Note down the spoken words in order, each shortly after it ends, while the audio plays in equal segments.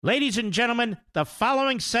Ladies and gentlemen, the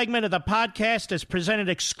following segment of the podcast is presented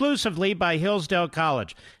exclusively by Hillsdale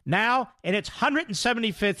College, now in its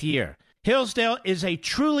 175th year. Hillsdale is a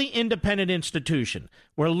truly independent institution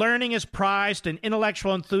where learning is prized and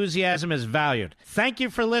intellectual enthusiasm is valued. Thank you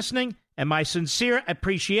for listening, and my sincere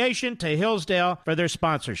appreciation to Hillsdale for their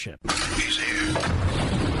sponsorship. He's here.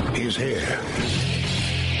 He's here.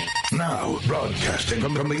 Now, broadcasting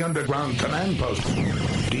from the underground command post,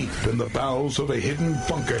 deep in the bowels of a hidden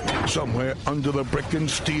bunker, somewhere under the brick and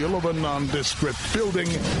steel of a nondescript building,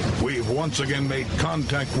 we've once again made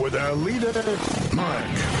contact with our leader, Mark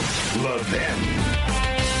Levin.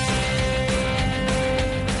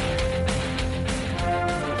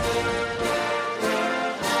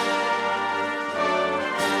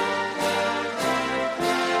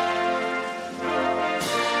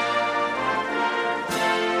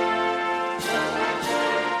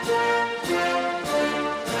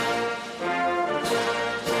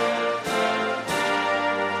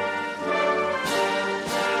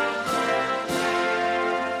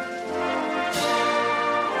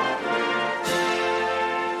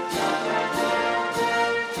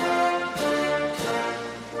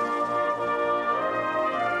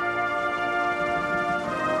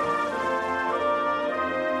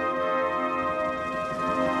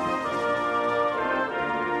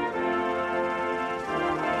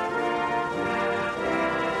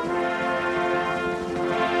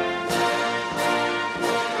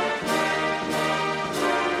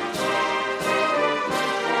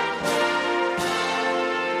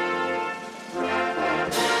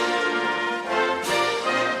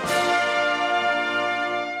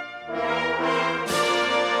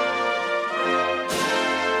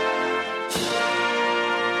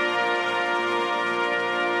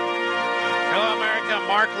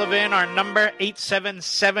 Levin, our number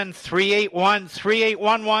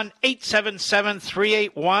 877-381-3811,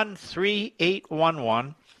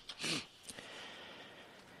 877-381-3811.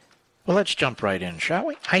 Well, let's jump right in, shall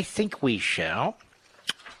we? I think we shall.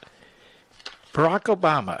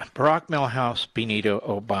 Barack Milhouse Benito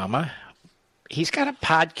Obama, he's got a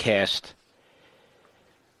podcast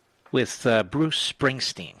with Bruce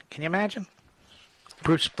Springsteen. Can you imagine?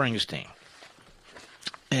 Bruce Springsteen.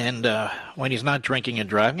 And when he's not drinking and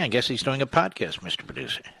driving, I guess he's doing a podcast, Mr.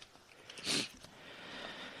 Producer.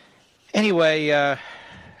 Anyway,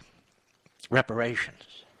 reparations.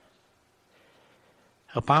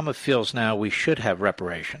 Obama feels now we should have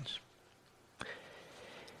reparations.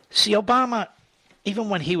 See, Obama, even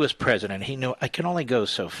when he was president, he knew I can only go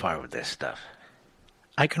so far with this stuff.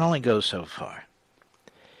 I can only go so far.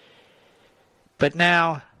 But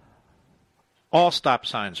now, all stop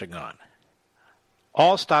signs are gone.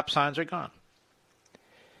 All stop signs are gone.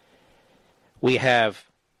 We have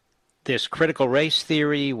this critical race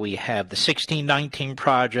theory. We have the 1619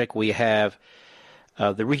 Project. We have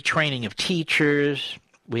the retraining of teachers.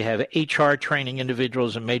 We have HR training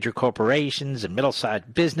individuals in major corporations and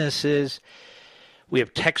middle-sized businesses. We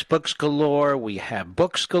have textbooks galore. We have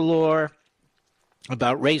books galore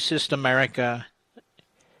about racist America.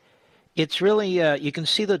 It's really, you can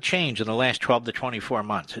see the change in the last 12 to 24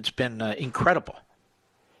 months. It's been incredible.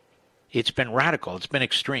 It's been radical. It's been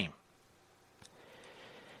extreme.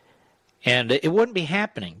 And it wouldn't be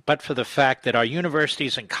happening but for the fact that our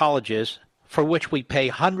universities and colleges, for which we pay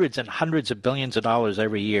hundreds and hundreds of billions of dollars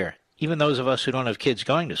every year, even those of us who don't have kids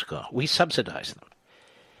going to school, we subsidize them.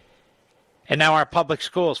 And now our public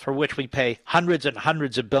schools, for which we pay hundreds and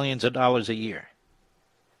hundreds of billions of dollars a year.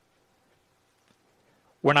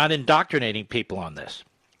 We're not indoctrinating people on this.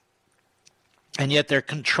 And yet they're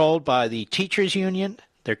controlled by the teachers' union.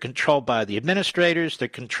 They're controlled by the administrators. They're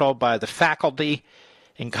controlled by the faculty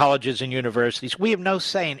in colleges and universities. We have no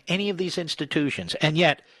say in any of these institutions, and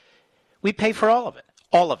yet we pay for all of it.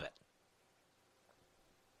 All of it.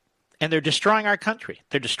 And they're destroying our country.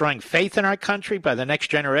 They're destroying faith in our country by the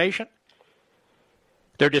next generation.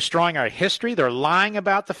 They're destroying our history. They're lying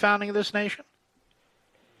about the founding of this nation.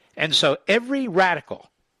 And so every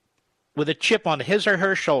radical with a chip on his or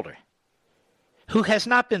her shoulder who has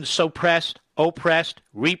not been suppressed, oppressed,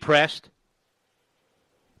 repressed,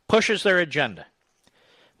 pushes their agenda.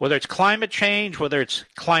 Whether it's climate change, whether it's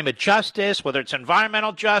climate justice, whether it's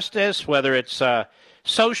environmental justice, whether it's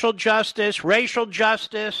social justice, racial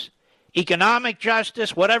justice, economic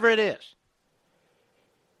justice, whatever it is.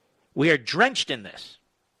 We are drenched in this.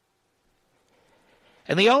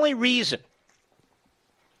 And the only reason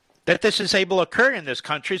that this is able to occur in this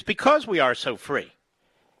country is because we are so free.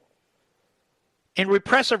 In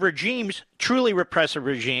repressive regimes, truly repressive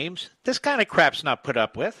regimes, this kind of crap's not put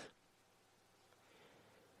up with.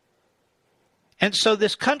 And so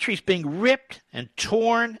this country's being ripped and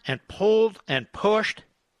torn and pulled and pushed.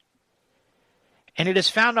 And it has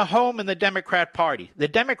found a home in the Democrat Party. The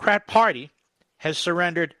Democrat Party has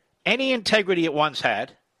surrendered any integrity it once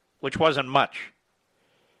had, which wasn't much.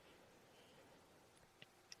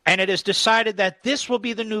 And it has decided that this will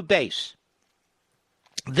be the new base.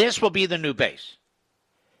 This will be the new base.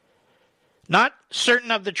 Not certain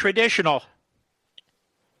of the traditional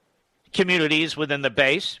communities within the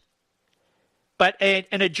base, but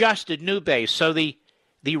an adjusted new base. So the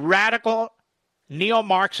radical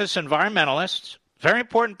neo-Marxist environmentalists, very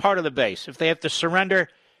important part of the base. If they have to surrender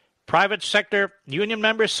private sector union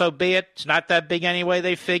members, so be it. It's not that big anyway,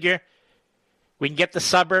 they figure. We can get the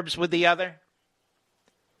suburbs with the other.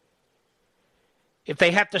 If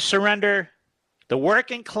they have to surrender the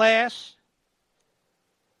working class,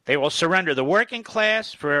 they will surrender the working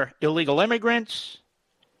class for illegal immigrants,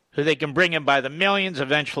 who they can bring in by the millions,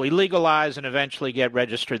 eventually legalize, and eventually get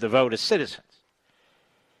registered to vote as citizens.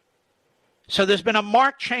 So there's been a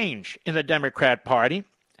marked change in the Democrat Party.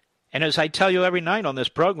 And as I tell you every night on this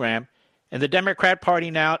program, and the Democrat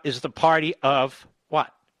Party now is the party of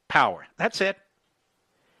what? Power. That's it.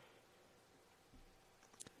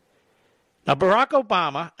 Now, Barack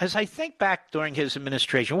Obama, as I think back during his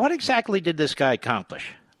administration, what exactly did this guy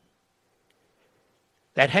accomplish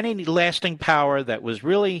that had any lasting power that was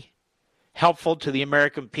really helpful to the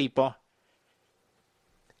American people?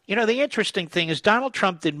 You know, the interesting thing is Donald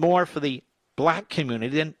Trump did more for the black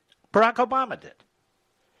community than Barack Obama did.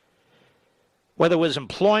 Whether it was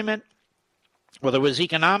employment, whether it was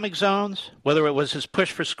economic zones, whether it was his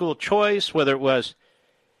push for school choice, whether it was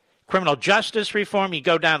criminal justice reform, you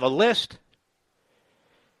go down the list.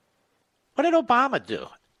 What did Obama do?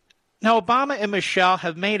 Now, Obama and Michelle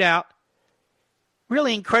have made out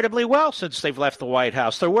really incredibly well since they've left the White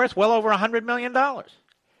House. They're worth well over $100 million.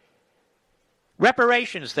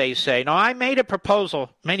 Reparations, they say. Now, I made a proposal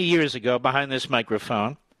many years ago behind this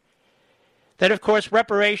microphone that, of course,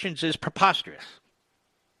 reparations is preposterous.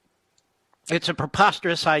 It's a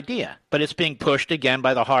preposterous idea, but it's being pushed again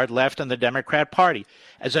by the hard left and the Democrat Party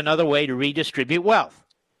as another way to redistribute wealth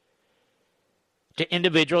to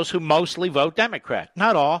individuals who mostly vote Democrat.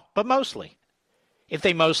 Not all, but mostly. If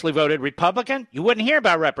they mostly voted Republican, you wouldn't hear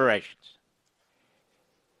about reparations.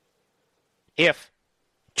 If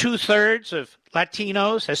 2/3 of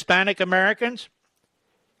Latinos, Hispanic Americans,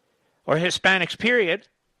 or Hispanics, period,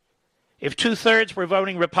 if 2/3 were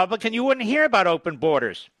voting Republican, you wouldn't hear about open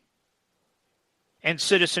borders and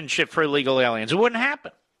citizenship for illegal aliens. It wouldn't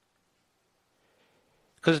happen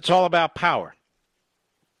because it's all about power.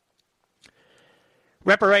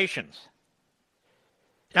 Reparations.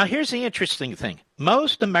 Now, here's the interesting thing.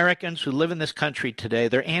 Most Americans who live in this country today,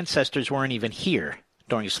 their ancestors weren't even here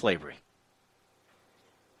during slavery.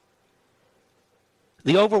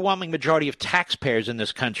 The overwhelming majority of taxpayers in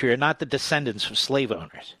this country are not the descendants of slave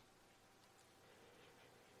owners.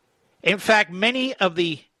 In fact, many of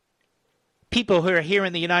the people who are here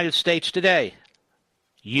in the United States today,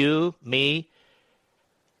 you, me,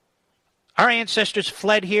 our ancestors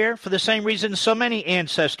fled here for the same reason so many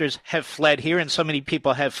ancestors have fled here and so many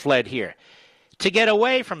people have fled here. To get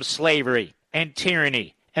away from slavery and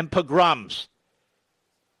tyranny and pogroms.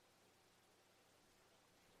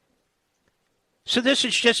 So this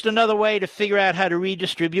is just another way to figure out how to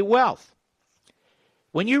redistribute wealth.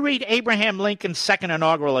 When you read Abraham Lincoln's second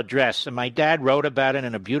inaugural address, and my dad wrote about it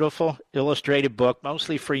in a beautiful illustrated book,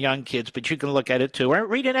 mostly for young kids, but you can look at it too, or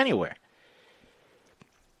read it anywhere.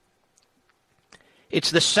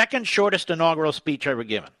 It's the second shortest inaugural speech ever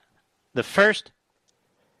given. The first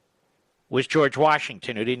was George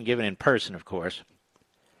Washington, who didn't give it in person, of course.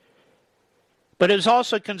 But it was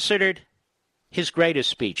also considered his greatest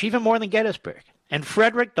speech, even more than Gettysburg. And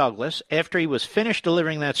Frederick Douglass, after he was finished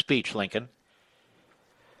delivering that speech, Lincoln,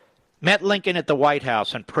 met Lincoln at the White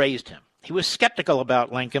House and praised him. He was skeptical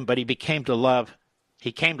about Lincoln, but he came to love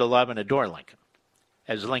and adore Lincoln,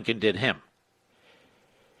 as Lincoln did him.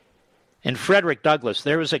 And Frederick Douglass,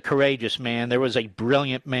 there was a courageous man, there was a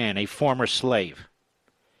brilliant man, a former slave.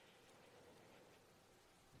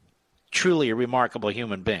 Truly a remarkable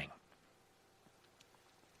human being.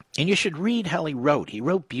 And you should read how he wrote. He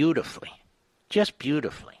wrote beautifully, just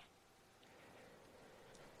beautifully.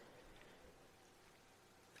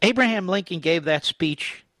 Abraham Lincoln gave that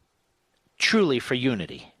speech truly for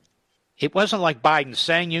unity. It wasn't like Biden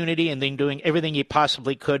saying unity and then doing everything he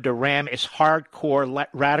possibly could to ram his hardcore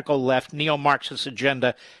radical left neo-Marxist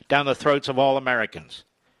agenda down the throats of all Americans.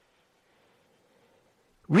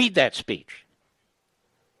 Read that speech.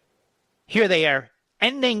 Here they are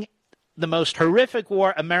ending the most horrific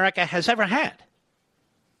war America has ever had.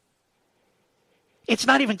 It's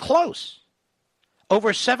not even close.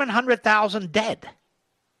 Over 700,000 dead.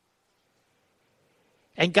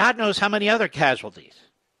 And God knows how many other casualties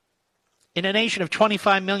in a nation of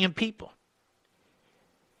 25 million people.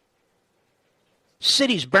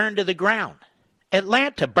 Cities burned to the ground.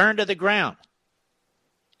 Atlanta burned to the ground.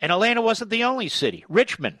 And Atlanta wasn't the only city.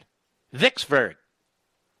 Richmond, Vicksburg,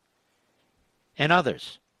 and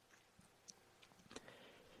others.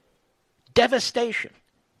 Devastation.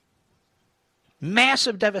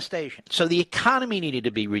 Massive devastation. So the economy needed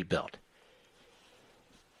to be rebuilt.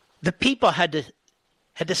 The people had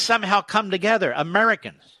to somehow come together,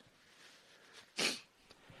 Americans.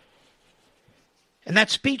 And that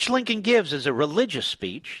speech Lincoln gives is a religious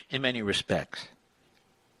speech in many respects.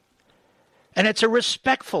 And it's a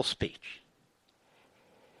respectful speech.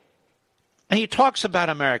 And he talks about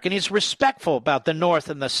America, and he's respectful about the North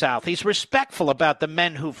and the South. He's respectful about the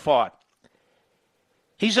men who fought.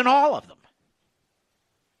 He's in all of them.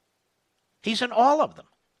 He's in all of them.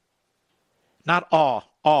 Not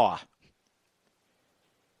awe.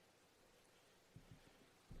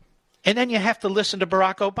 And then you have to listen to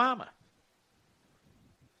Barack Obama.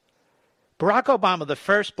 Barack Obama, the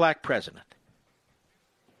first black president.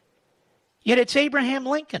 Yet it's Abraham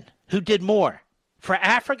Lincoln who did more for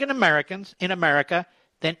African Americans in America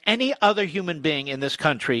than any other human being in this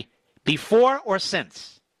country before or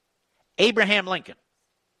since. Abraham Lincoln.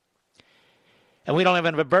 And we don't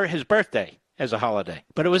even have his birthday as a holiday.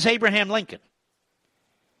 But it was Abraham Lincoln.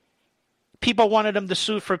 People wanted him to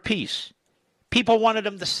sue for peace. People wanted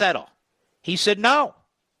him to settle. He said no.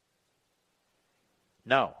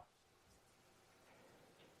 No.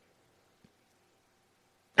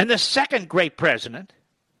 And the second great president,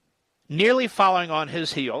 nearly following on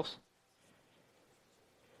his heels,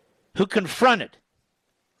 who confronted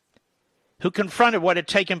what had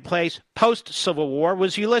taken place post-Civil War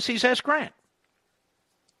was Ulysses S. Grant.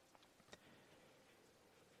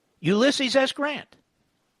 Ulysses S. Grant.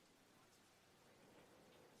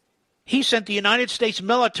 He sent the United States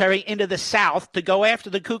military into the South to go after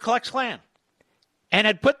the Ku Klux Klan and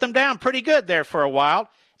had put them down pretty good there for a while.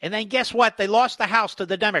 And then guess what? They lost the House to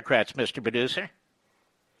the Democrats, Mr. Producer.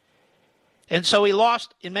 And so he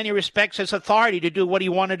lost, in many respects, his authority to do what he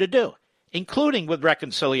wanted to do, including with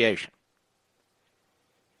reconciliation.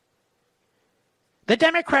 The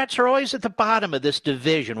Democrats are always at the bottom of this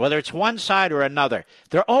division, whether it's one side or another.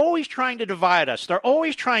 They're always trying to divide us. They're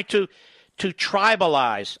always trying to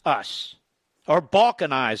tribalize us or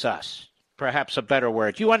balkanize us, perhaps a better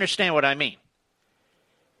word. You understand what I mean?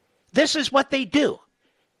 This is what they do.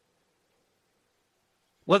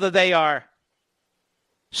 Whether they are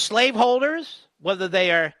slaveholders, whether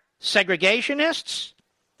they are segregationists,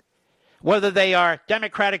 whether they are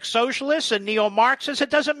democratic socialists and neo-Marxists,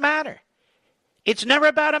 it doesn't matter. It's never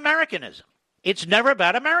about Americanism. It's never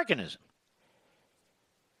about Americanism.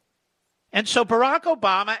 And so Barack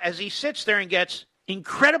Obama, as he sits there and gets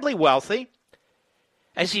incredibly wealthy,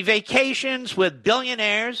 as he vacations with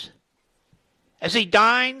billionaires, as he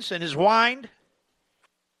dines and is wined,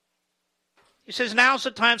 he says, now's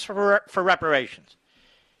the time for reparations.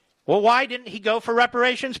 Well, why didn't he go for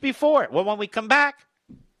reparations before? Well, when we come back,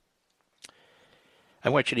 I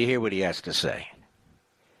want you to hear what he has to say.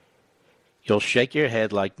 You'll shake your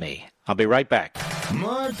head like me. I'll be right back.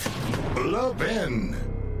 Mark Levin.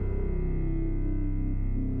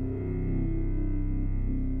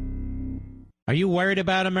 Are you worried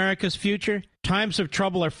about America's future? Times of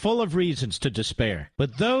trouble are full of reasons to despair.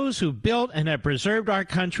 But those who built and have preserved our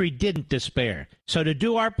country didn't despair. So to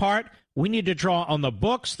do our part, we need to draw on the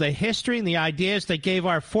books, the history, and the ideas that gave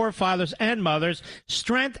our forefathers and mothers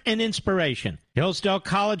strength and inspiration. Hillsdale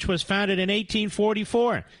College was founded in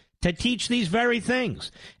 1844 to teach these very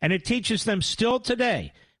things, and it teaches them still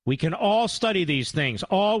today. We can all study these things,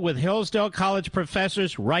 all with Hillsdale College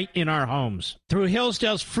professors right in our homes. Through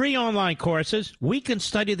Hillsdale's free online courses, we can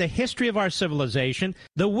study the history of our civilization,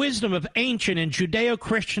 the wisdom of ancient and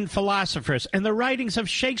Judeo-Christian philosophers, and the writings of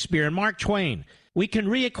Shakespeare and Mark Twain. We can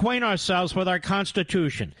reacquaint ourselves with our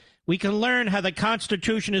Constitution. We can learn how the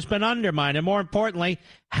Constitution has been undermined, and more importantly,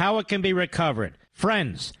 how it can be recovered.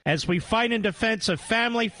 Friends, as we fight in defense of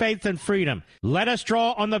family, faith, and freedom, let us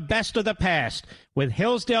draw on the best of the past with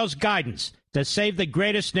Hillsdale's guidance to save the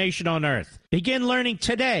greatest nation on earth. Begin learning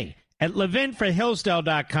today at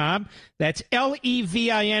levinforhillsdale.com. That's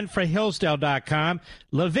Levin for Hillsdale.com.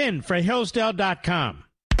 levinforhillsdale.com.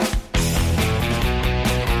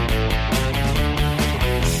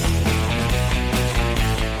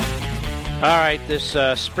 All right, this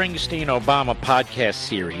Springsteen-Obama podcast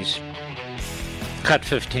series, Cut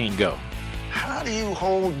 15, go. How do you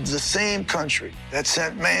hold the same country that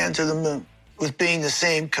sent man to the moon, with being the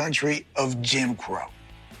same country of Jim Crow.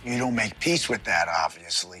 You don't make peace with that,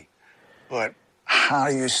 obviously, but how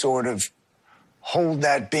do you sort of hold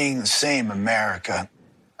that being the same America?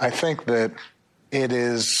 I think that it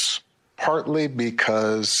is partly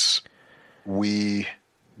because we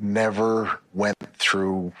never went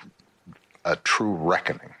through a true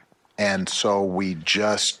reckoning. And so we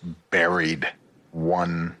just buried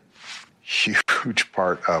one huge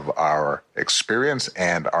part of our experience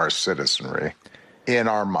and our citizenry in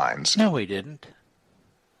our minds. No, we didn't.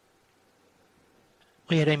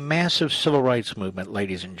 We had a massive civil rights movement,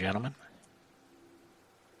 ladies and gentlemen.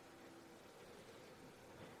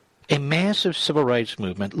 A massive civil rights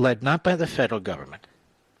movement led not by the federal government.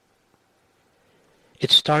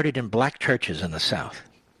 It started in black churches in the South,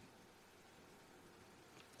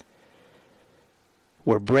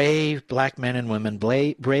 where brave black men and women,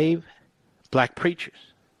 brave black preachers,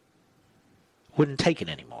 wouldn't take it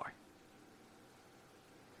anymore.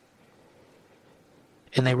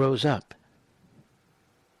 And they rose up.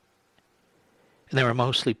 And they were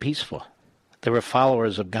mostly peaceful. They were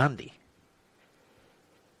followers of Gandhi,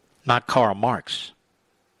 not Karl Marx.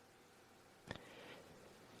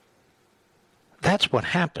 That's what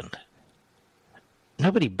happened.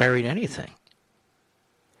 Nobody buried anything.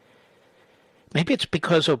 Maybe it's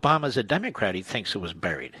because Obama's a Democrat, he thinks it was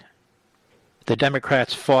buried. The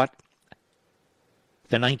Democrats fought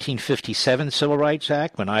the 1957 Civil Rights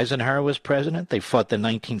Act when Eisenhower was president. They fought the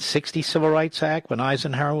 1960 Civil Rights Act when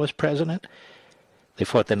Eisenhower was president. They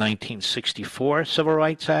fought the 1964 Civil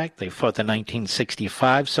Rights Act. They fought the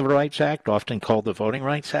 1965 Civil Rights Act, often called the Voting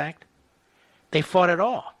Rights Act. They fought it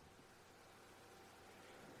all.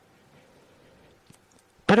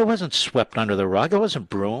 But it wasn't swept under the rug. It wasn't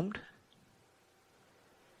broomed.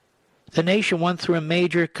 The nation went through a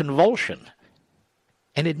major convulsion,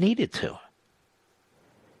 and it needed to.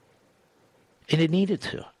 And it needed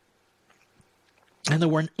to. And there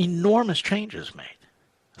were enormous changes made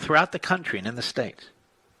throughout the country and in the states.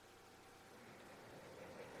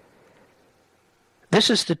 This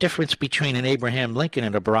is the difference between an Abraham Lincoln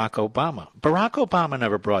and a Barack Obama. Barack Obama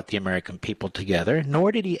never brought the American people together,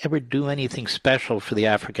 nor did he ever do anything special for the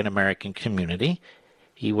African American community.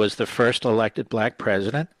 He was the first elected black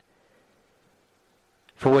president,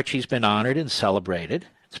 for which he's been honored and celebrated.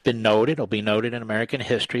 It's been noted. It'll be noted in American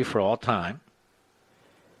history for all time.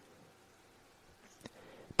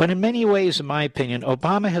 But in many ways, in my opinion,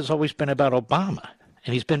 Obama has always been about Obama,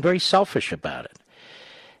 and he's been very selfish about it.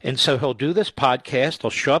 And so he'll do this podcast, he'll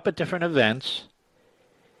show up at different events,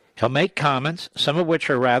 he'll make comments, some of which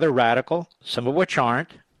are rather radical, some of which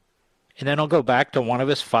aren't, and then he'll go back to one of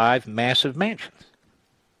his 5 massive mansions.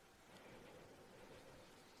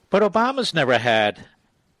 But Obama's never had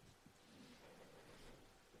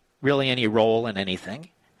really any role in anything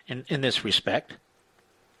in this respect.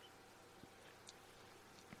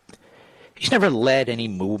 He's never led any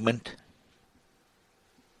movement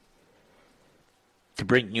to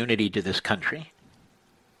bring unity to this country.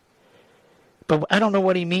 But I don't know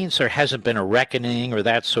what he means there hasn't been a reckoning or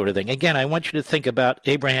that sort of thing. Again, I want you to think about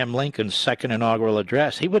Abraham Lincoln's second inaugural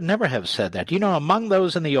address. He would never have said that. You know, among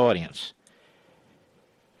those in the audience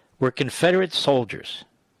were Confederate soldiers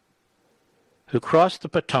who crossed the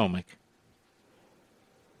Potomac,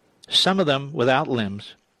 some of them without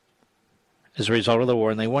limbs, as a result of the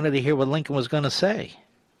war, and they wanted to hear what Lincoln was going to say.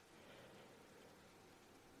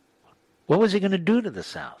 What was he going to do to the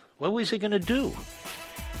South? What was he going to do?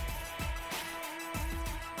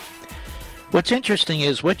 What's interesting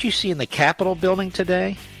is what you see in the Capitol building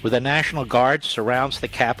today, where the National Guard surrounds the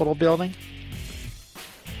Capitol building,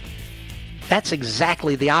 that's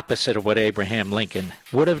exactly the opposite of what Abraham Lincoln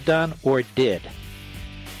would have done or did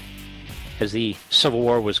as the Civil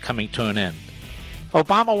War was coming to an end.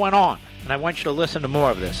 Obama went on, and I want you to listen to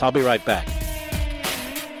more of this. I'll be right back.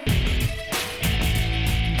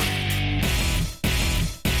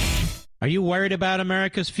 Are you worried about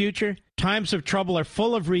America's future? Times of trouble are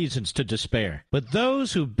full of reasons to despair. But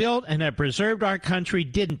those who built and have preserved our country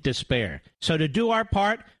didn't despair. So to do our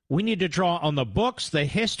part, we need to draw on the books, the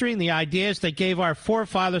history, and the ideas that gave our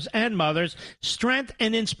forefathers and mothers strength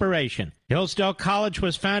and inspiration. Hillsdale College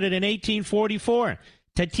was founded in 1844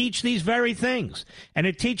 to teach these very things, and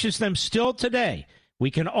it teaches them still today.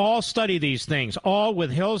 We can all study these things, all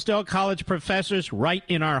with Hillsdale College professors right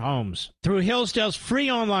in our homes. Through Hillsdale's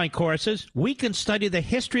free online courses, we can study the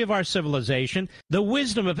history of our civilization, the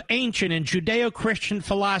wisdom of ancient and Judeo-Christian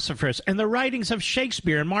philosophers, and the writings of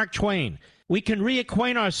Shakespeare and Mark Twain. We can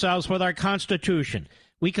reacquaint ourselves with our Constitution.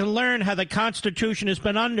 We can learn how the Constitution has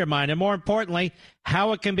been undermined, and more importantly,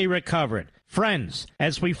 how it can be recovered. Friends,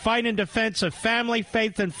 as we fight in defense of family,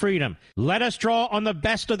 faith, and freedom, let us draw on the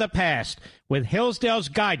best of the past with Hillsdale's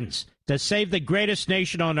guidance to save the greatest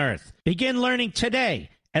nation on earth. Begin learning today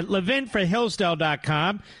at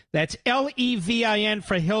levinforhillsdale.com. That's Levin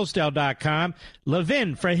for Hillsdale.com.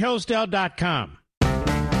 Levinforhillsdale.com.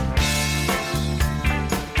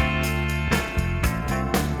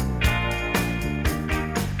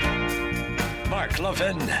 Mark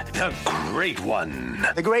Levin, the great one.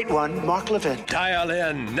 The great one, Mark Levin. Dial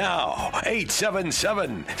in now,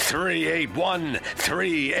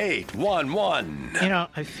 877-381-3811. You know,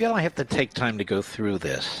 I feel I have to take time to go through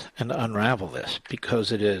this and unravel this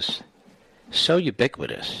because it is so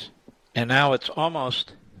ubiquitous. And now it's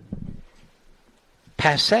almost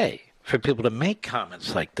passé for people to make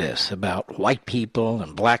comments like this about white people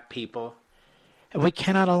and black people. And we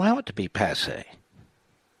cannot allow it to be passé.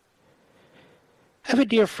 I have a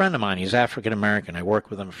dear friend of mine. He's African-American. I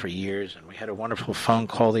worked with him for years, and we had a wonderful phone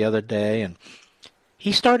call the other day, and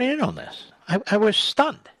he started in on this. I was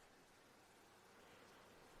stunned.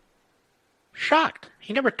 Shocked.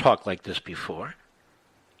 He never talked like this before.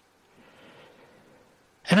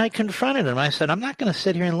 And I confronted him. I said, I'm not going to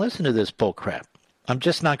sit here and listen to this bull crap. I'm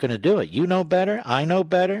just not going to do it. You know better. I know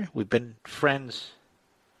better. We've been friends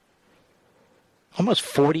almost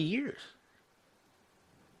 40 years.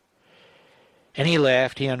 And he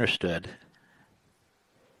laughed. He understood.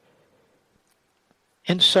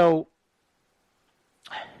 And so,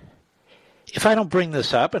 if I don't bring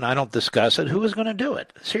this up and I don't discuss it, who is going to do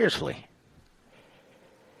it? Seriously.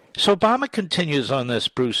 So Obama continues on this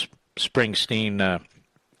Bruce Springsteen an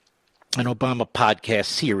Obama podcast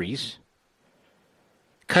series.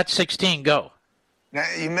 Cut 16, go. Now,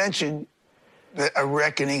 you mentioned that a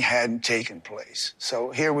reckoning hadn't taken place.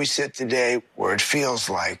 So here we sit today where it feels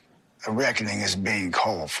like a reckoning is being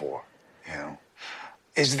called for, you know.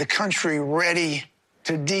 Is the country ready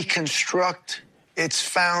to deconstruct its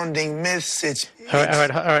founding myths? All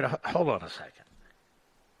right, hold on a second.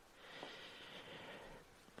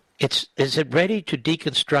 Is it ready to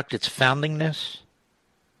deconstruct its foundingness?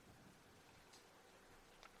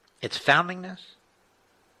 Its foundingness?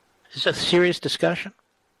 Is this a serious discussion?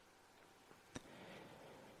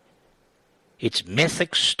 Its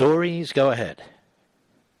mythic stories? Go ahead.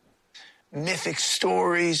 Mythic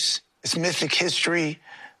stories, it's mythic history,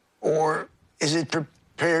 or is it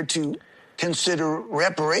prepared to consider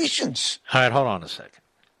reparations? All right, hold on a second.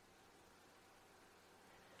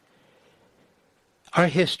 Our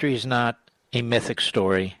history is not a mythic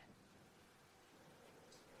story.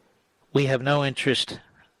 We have no interest,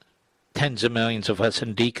 tens of millions of us,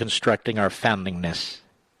 in deconstructing our foundingness.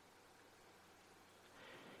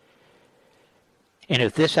 And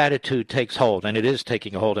if this attitude takes hold, and it is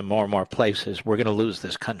taking hold in more and more places, we're going to lose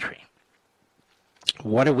this country.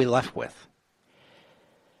 What are we left with?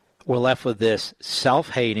 We're left with this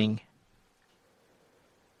self-hating,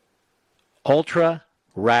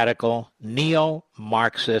 ultra-radical,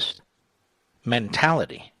 neo-Marxist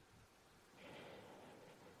mentality.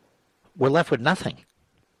 We're left with nothing.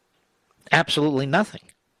 Absolutely nothing.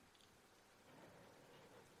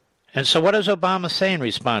 And so what does Obama say in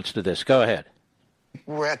response to this? Go ahead.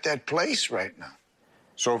 We're at that place right now.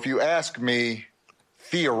 So if you ask me,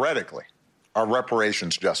 theoretically, are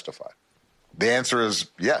reparations justified? The answer is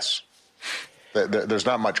yes. There's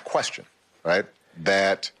not much question, right?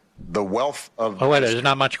 That the wealth of... Oh, wait, there's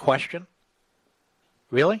not much question?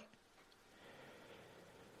 Really?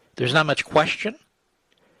 There's not much question?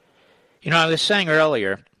 You know, I was saying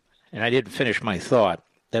earlier, and I didn't finish my thought,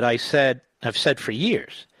 that I've said for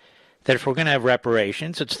years, that if we're going to have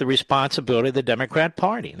reparations, it's the responsibility of the Democrat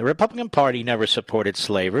Party. The Republican Party never supported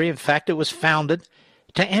slavery. In fact, it was founded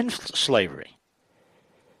to end slavery.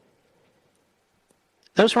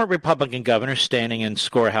 Those weren't Republican governors standing in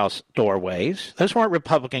scorehouse doorways. Those weren't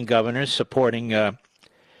Republican governors supporting, or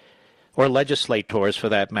legislators for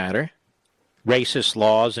that matter, racist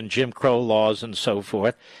laws and Jim Crow laws and so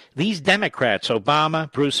forth. These Democrats,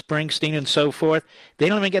 Obama, Bruce Springsteen, and so forth, they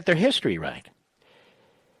don't even get their history right.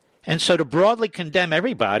 And so to broadly condemn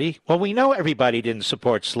everybody, well, we know everybody didn't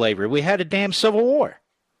support slavery. We had a damn civil war.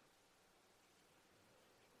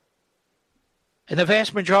 And the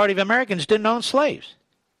vast majority of Americans didn't own slaves.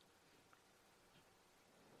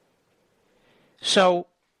 So,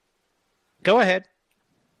 go ahead.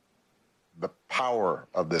 The power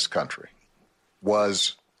of this country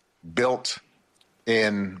was built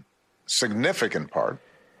in significant part,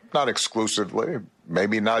 not exclusively,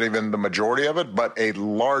 maybe not even the majority of it, but a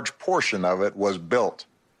large portion of it was built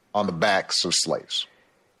on the backs of slaves.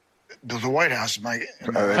 The White House might...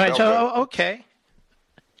 All right, so, okay.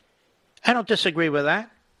 I don't disagree with that.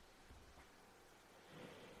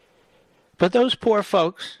 But those poor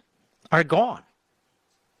folks are gone.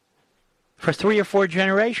 For 3 or 4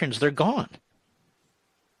 generations, they're gone.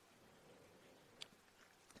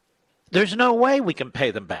 There's no way we can pay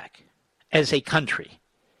them back as a country.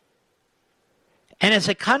 And as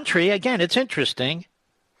a country, again, it's interesting.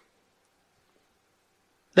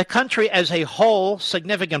 The country as a whole,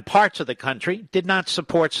 significant parts of the country, did not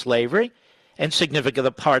support slavery, and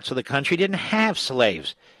significant parts of the country didn't have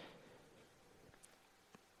slaves.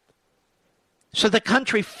 So the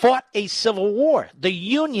country fought a civil war. The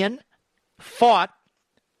Union fought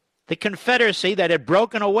the Confederacy that had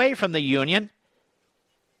broken away from the Union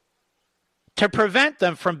to prevent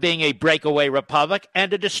them from being a breakaway republic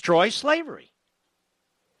and to destroy slavery.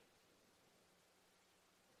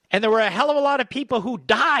 And there were a hell of a lot of people who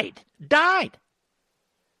died,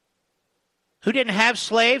 who didn't have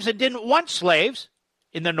slaves and didn't want slaves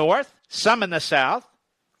in the North, some in the South.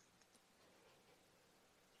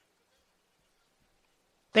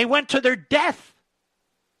 They went to their death.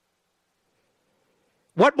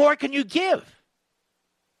 What more can you give?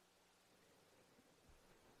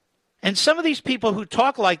 And some of these people who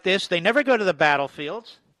talk like this, they never go to the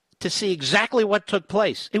battlefields to see exactly what took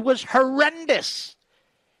place. It was horrendous.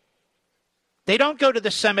 They don't go to the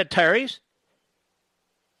cemeteries.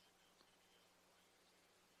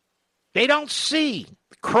 They don't see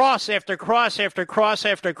cross after cross after cross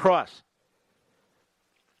after cross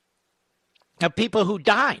of people who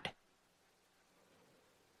died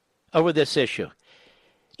over this issue.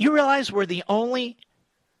 You realize we're the only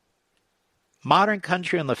modern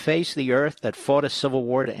country on the face of the earth that fought a civil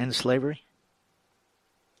war to end slavery?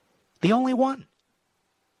 The only one.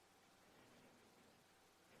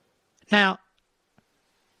 Now,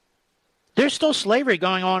 there's still slavery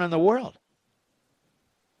going on in the world.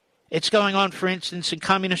 It's going on, for instance, in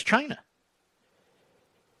communist China,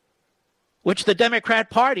 which the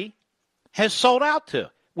Democrat Party has sold out to,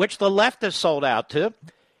 which the left has sold out to,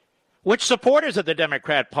 which supporters of the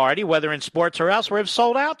Democrat Party, whether in sports or elsewhere, have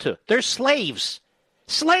sold out to. They're slaves.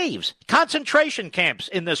 Slaves. Concentration camps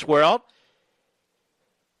in this world.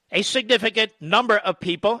 A significant number of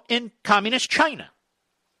people in communist China.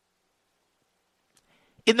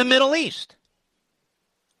 In the Middle East.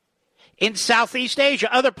 In Southeast Asia,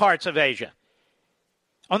 other parts of Asia.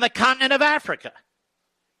 On the continent of Africa.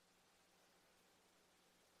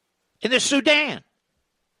 In the Sudan,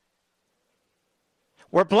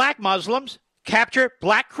 where black Muslims capture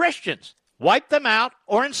black Christians, wipe them out,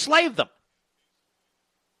 or enslave them.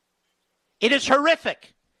 It is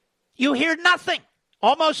horrific. You hear nothing,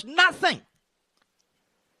 almost nothing.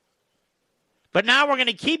 But now we're going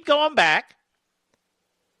to keep going back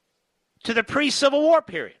to the pre-Civil War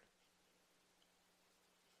period.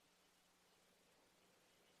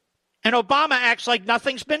 And Obama acts like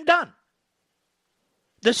nothing's been done.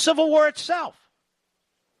 The Civil War itself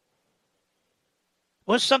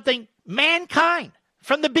was something mankind,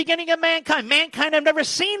 from the beginning of mankind have never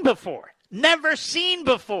seen before. Never seen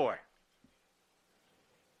before.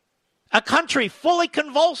 A country fully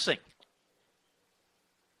convulsing,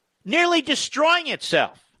 nearly destroying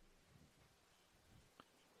itself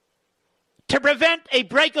to prevent a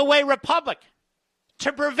breakaway republic,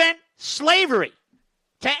 to prevent slavery,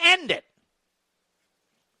 to end it.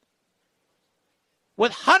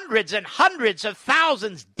 With hundreds and hundreds of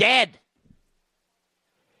thousands dead.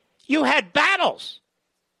 You had battles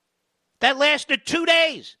that lasted 2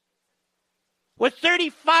 days with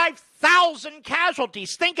 35,000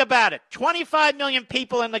 casualties. Think about it. 25 million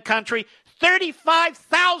people in the country,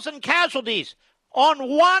 35,000 casualties on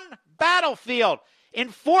one battlefield in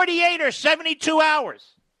 48 or 72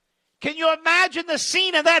 hours. Can you imagine the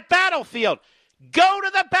scene of that battlefield? Go to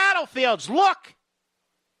the battlefields. Look.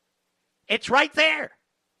 It's right there.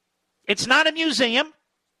 It's not a museum.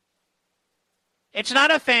 It's not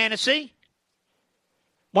a fantasy.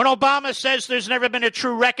 When Obama says there's never been a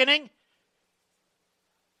true reckoning,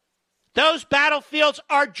 those battlefields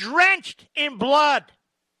are drenched in blood.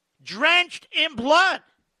 Drenched in blood.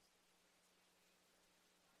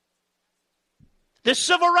 The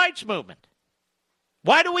Civil Rights Movement.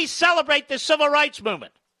 Why do we celebrate the Civil Rights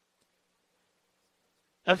Movement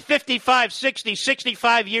of 55, 60,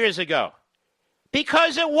 65 years ago?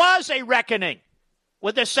 Because it was a reckoning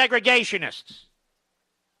with the segregationists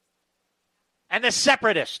and the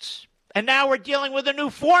separatists. And now we're dealing with a new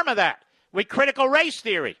form of that, with critical race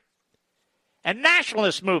theory and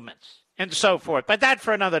nationalist movements and so forth. But that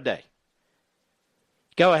for another day.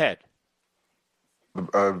 Go ahead.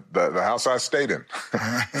 The house I stayed in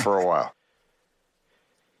for a while.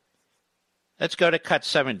 Let's go to cut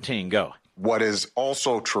 17. Go. What is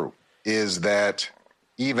also true is that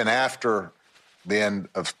even after the end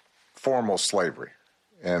of formal slavery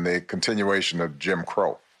and the continuation of Jim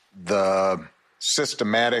Crow. The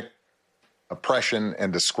systematic oppression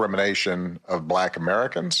and discrimination of Black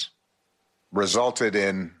Americans resulted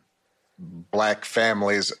in Black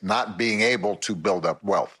families not being able to build up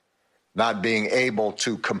wealth, not being able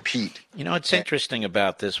to compete. You know, it's interesting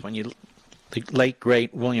about this. When the late,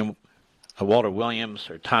 great Walter Williams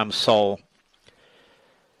or Tom Sowell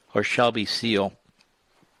or Shelby Seal,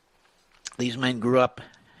 these men grew up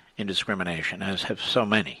in discrimination, as have so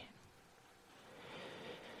many.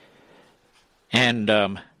 And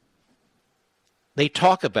they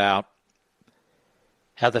talk about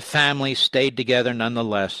how the family stayed together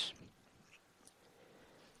nonetheless,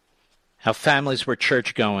 how families were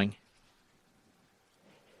church-going,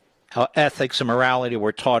 how ethics and morality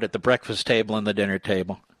were taught at the breakfast table and the dinner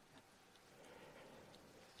table,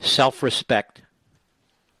 self-respect,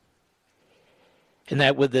 and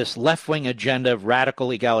that with this left-wing agenda of radical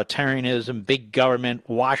egalitarianism, big government,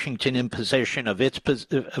 Washington imposition of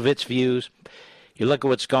its views, you look at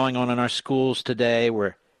what's going on in our schools today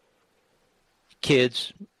where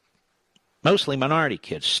kids, mostly minority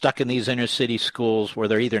kids, stuck in these inner city schools where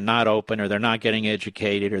they're either not open or they're not getting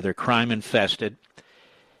educated or they're crime-infested,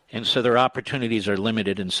 and so their opportunities are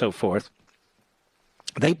limited and so forth.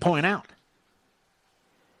 They point out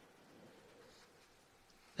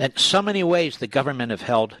that in so many ways the government have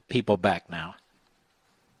held people back now.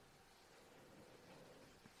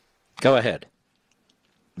 Go ahead.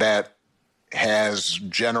 That has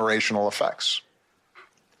generational effects.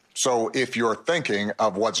 So if you're thinking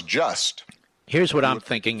of what's just... Here's what I'm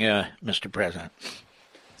thinking, Mr. President.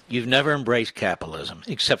 You've never embraced capitalism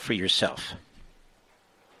except for yourself.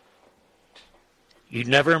 You've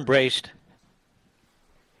never embraced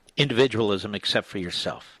individualism except for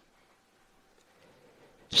yourself.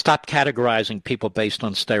 Stop categorizing people based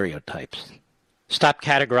on stereotypes. Stop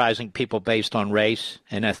categorizing people based on race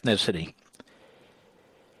and ethnicity.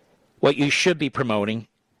 What you should be promoting,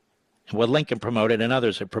 and what Lincoln promoted and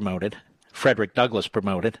others have promoted, Frederick Douglass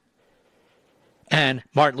promoted, and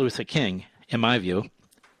Martin Luther King, in my view,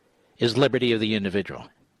 is liberty of the individual.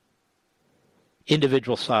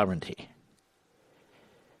 Individual sovereignty.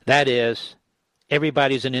 That is,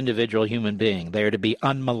 everybody's an individual human being. They are to be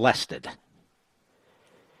unmolested.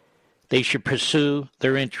 They should pursue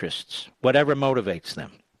their interests, whatever motivates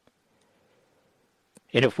them.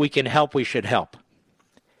 And if we can help, we should help.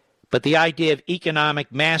 But the idea of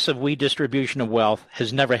economic, massive redistribution of wealth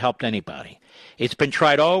has never helped anybody. It's been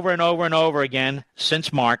tried over and over and over again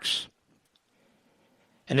since Marx,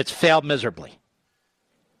 and it's failed miserably.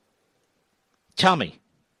 Tell me,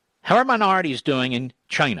 how are minorities doing in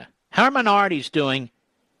China? How are minorities doing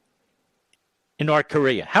in North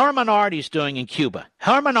Korea? How are minorities doing in Cuba?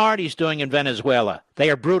 How are minorities doing in Venezuela? They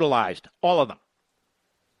are brutalized, all of them.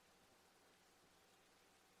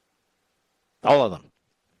 All of them.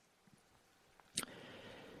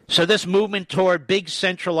 So this movement toward big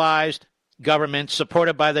centralized government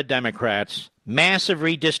supported by the Democrats, massive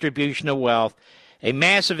redistribution of wealth, a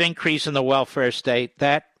massive increase in the welfare state,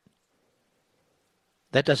 that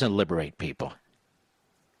doesn't liberate people.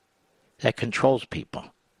 That controls people.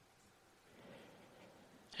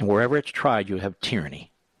 And wherever it's tried, you have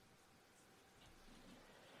tyranny.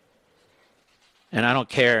 And I don't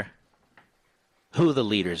care who the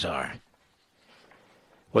leaders are,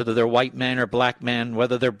 whether they're white men or black men,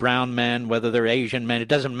 whether they're brown men, whether they're Asian men, it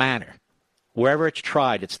doesn't matter. Wherever it's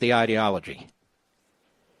tried, it's the ideology.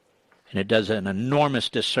 And it does an enormous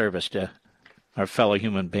disservice to our fellow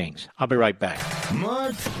human beings. I'll be right back.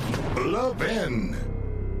 Mark Levin.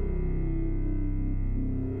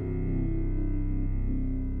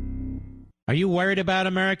 Are you worried about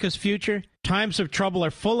America's future? Times of trouble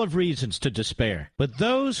are full of reasons to despair. But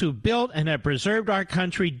those who built and have preserved our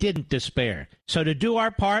country didn't despair. So to do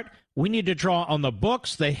our part, we need to draw on the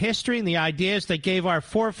books, the history, and the ideas that gave our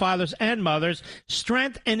forefathers and mothers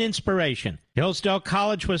strength and inspiration. Hillsdale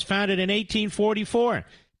College was founded in 1844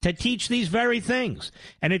 to teach these very things,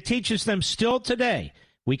 and it teaches them still today.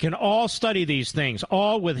 We can all study these things,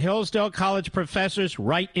 all with Hillsdale College professors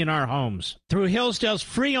right in our homes. Through Hillsdale's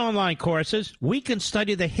free online courses, we can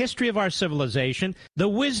study the history of our civilization, the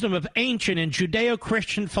wisdom of ancient and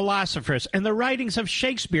Judeo-Christian philosophers, and the writings of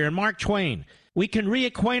Shakespeare and Mark Twain. We can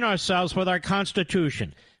reacquaint ourselves with our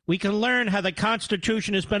Constitution. We can learn how the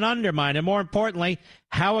Constitution has been undermined, and more importantly,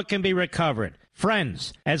 how it can be recovered.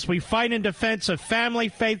 Friends, as we fight in defense of family,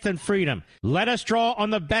 faith, and freedom, let us draw on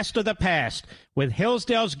the best of the past with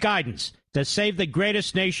Hillsdale's guidance to save the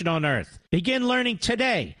greatest nation on earth. Begin learning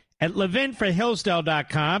today at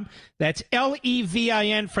levinforhillsdale.com. That's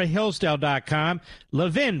Levin for Hillsdale.com.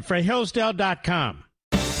 Levinforhillsdale.com.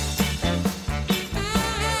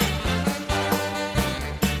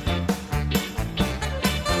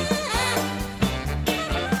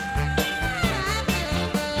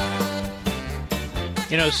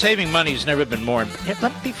 You know, saving money's never been more...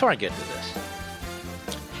 Before I get to this,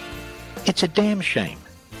 it's a damn shame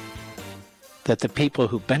that the people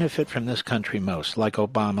who benefit from this country most, like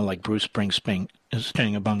Obama, like Bruce Springsteen,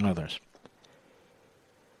 among others,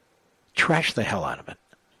 trash the hell out of it.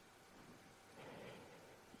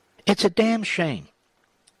 It's a damn shame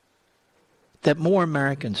that more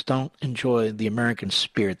Americans don't enjoy the American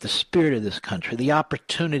spirit, the spirit of this country, the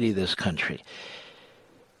opportunity of this country.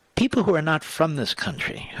 People who are not from this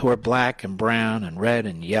country, who are black and brown and red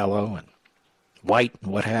and yellow and white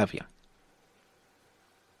and what have you,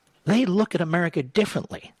 they look at America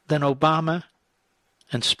differently than Obama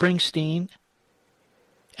and Springsteen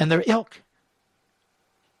and their ilk.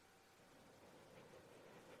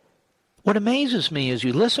 What amazes me is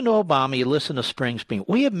you listen to Obama, you listen to Springsteen.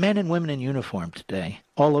 We have men and women in uniform today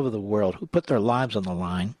all over the world who put their lives on the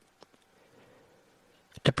line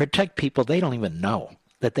to protect people they don't even know,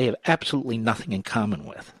 that they have absolutely nothing in common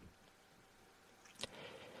with.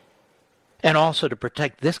 And also to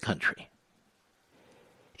protect this country.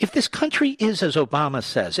 If this country is as Obama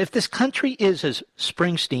says, if this country is as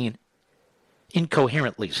Springsteen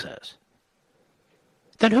incoherently says,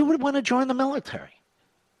 then who would want to join the military?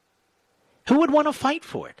 Who would want to fight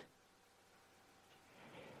for it?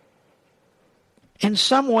 In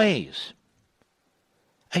some ways,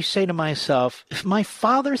 I say to myself, if my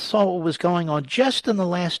father saw what was going on just in the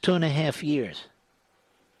last 2.5 years,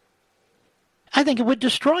 I think it would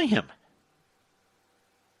destroy him.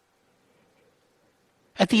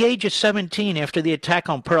 At the age of 17, after the attack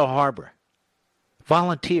on Pearl Harbor,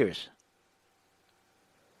 volunteers.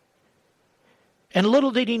 And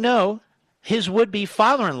little did he know, his would-be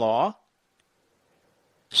father-in-law,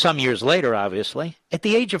 some years later, obviously, at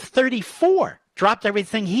the age of 34, dropped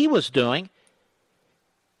everything he was doing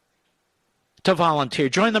to volunteer,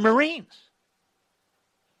 join the Marines,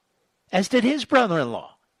 as did his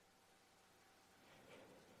brother-in-law.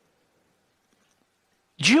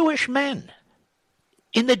 Jewish men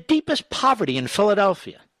in the deepest poverty in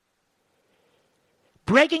Philadelphia,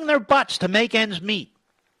 breaking their butts to make ends meet.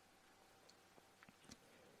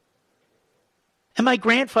 And my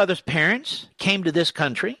grandfather's parents came to this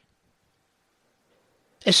country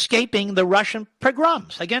escaping the Russian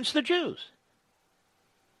pogroms against the Jews.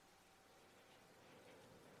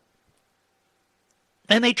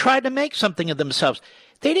 And they tried to make something of themselves.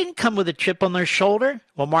 They didn't come with a chip on their shoulder.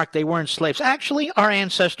 Well, Mark, they weren't slaves. Actually, our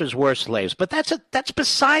ancestors were slaves, but that's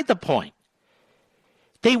beside the point.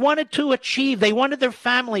 They wanted to achieve. They wanted their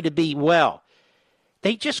family to be well.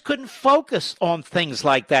 They just couldn't focus on things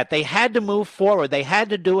like that. They had to move forward. They had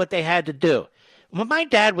to do what they had to do. When my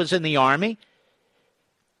dad was in the Army,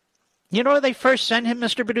 you know where they first sent him,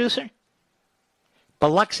 Mr. Producer?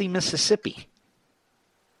 Biloxi, Mississippi.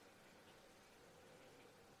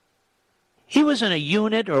 He was in a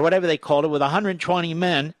unit, or whatever they called it, with 120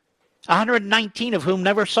 men, 119 of whom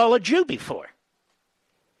never saw a Jew before.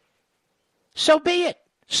 So be it.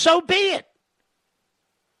 So be it.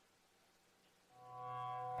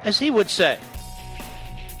 As he would say,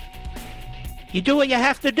 you do what you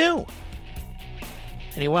have to do.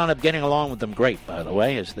 And he wound up getting along with them great, by the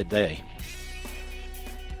way, as the day.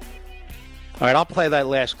 All right, I'll play that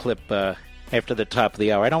last clip after the top of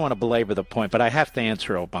the hour. I don't want to belabor the point, but I have to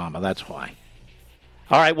answer Obama. That's why.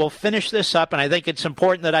 All right, we'll finish this up, and I think it's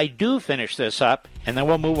important that I do finish this up, and then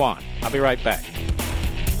we'll move on. I'll be right back.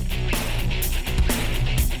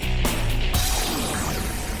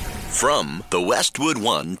 From the Westwood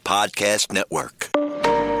One Podcast Network.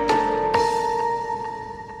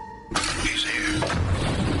 He's here.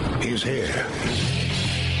 He's here.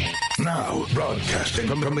 Now, broadcasting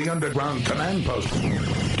from the underground command post,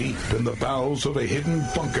 deep in the bowels of a hidden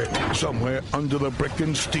bunker, somewhere under the brick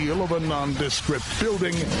and steel of a nondescript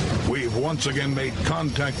building, we've once again made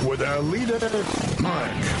contact with our leader,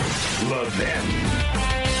 Mark Levin.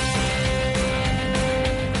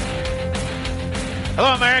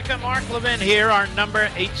 Hello, America. Mark Levin here. Our number,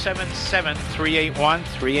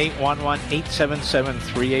 877-381-3811,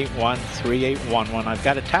 877-381-3811. I've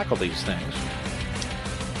got to tackle these things.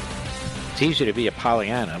 It's easy to be a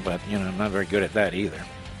Pollyanna, but, I'm not very good at that either.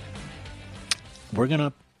 We're going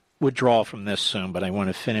to withdraw from this soon, but I want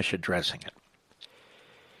to finish addressing it.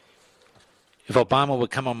 If Obama would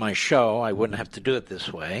come on my show, I wouldn't have to do it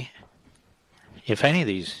this way. If any of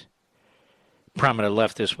these prominent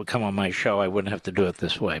leftists would come on my show, I wouldn't have to do it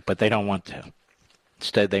this way, but they don't want to.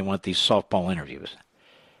 Instead, they want these softball interviews.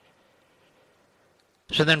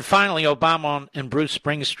 So then finally, Obama and Bruce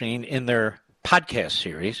Springsteen in their podcast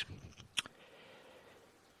series.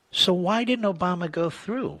 So why didn't Obama go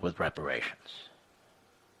through with reparations?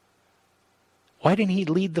 Why didn't he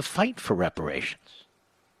lead the fight for reparations?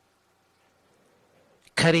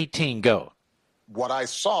 Cut 18, go. What I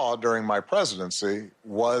saw during my presidency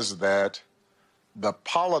was that the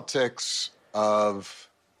politics of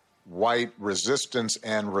white resistance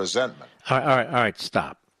and resentment. All right,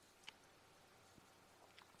 stop.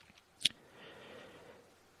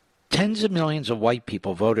 Tens of millions of white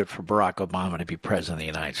people voted for Barack Obama to be president of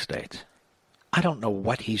the United States. I don't know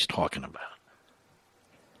what he's talking about.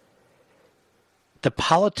 The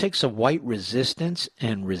politics of white resistance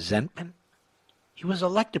and resentment? He was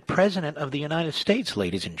elected president of the United States,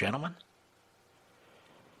 ladies and gentlemen.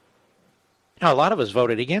 Now, a lot of us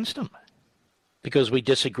voted against him because we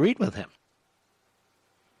disagreed with him.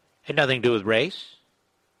 It had nothing to do with race.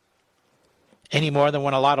 Any more than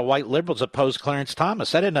when a lot of white liberals opposed Clarence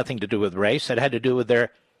Thomas. That had nothing to do with race. That had to do with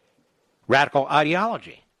their radical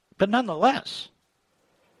ideology. But nonetheless,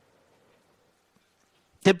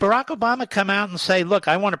 did Barack Obama come out and say, look,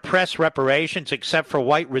 I want to press reparations except for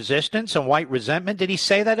white resistance and white resentment? Did he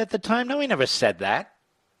say that at the time? No, he never said that.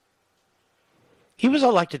 He was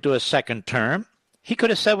elected to a second term. He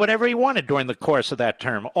could have said whatever he wanted during the course of that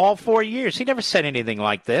term, all 4 years. He never said anything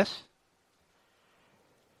like this.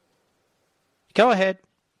 Go ahead.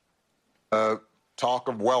 Talk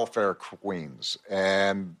of welfare queens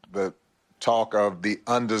and the talk of the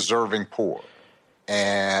undeserving poor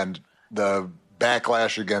and the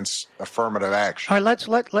backlash against affirmative action. All right,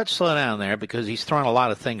 let's slow down there because he's throwing a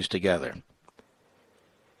lot of things together.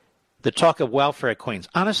 The talk of welfare queens.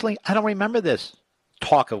 Honestly, I don't remember this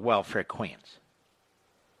talk of welfare queens.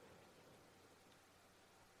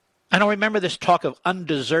 I don't remember this talk of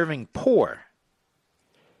undeserving poor.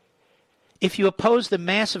 If you oppose the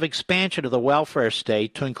massive expansion of the welfare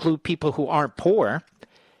state to include people who aren't poor,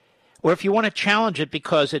 or if you want to challenge it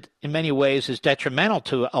because it in many ways is detrimental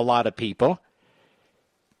to a lot of people,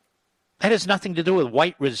 that has nothing to do with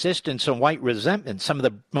white resistance and white resentment. Some of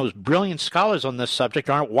the most brilliant scholars on this subject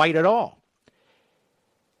aren't white at all.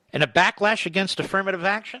 And a backlash against affirmative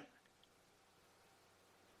action?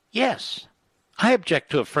 Yes, I object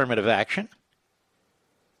to affirmative action.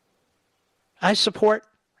 I support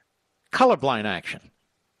colorblind action.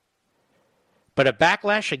 But a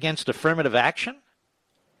backlash against affirmative action?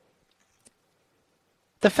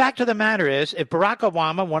 The fact of the matter is, if Barack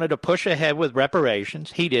Obama wanted to push ahead with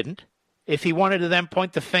reparations, he didn't. If he wanted to then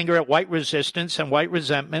point the finger at white resistance and white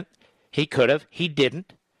resentment, he could have. He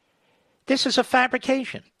didn't. This is a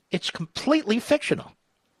fabrication. It's completely fictional.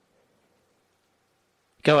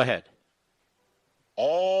 Go ahead.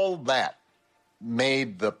 All that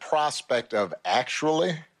made the prospect of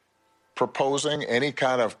actually proposing any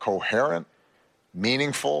kind of coherent,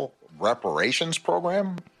 meaningful reparations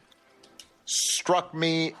program struck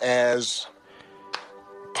me as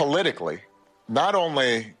politically not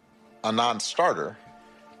only a non-starter,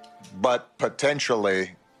 but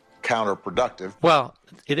potentially counterproductive. Well,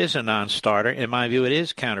 it is a non-starter. In my view, it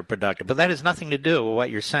is counterproductive. But that has nothing to do with what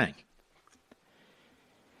you're saying.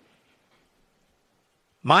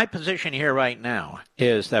 My position here right now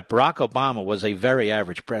is that Barack Obama was a very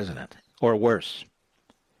average president, or worse.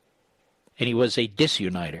 And he was a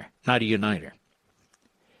disuniter, not a uniter.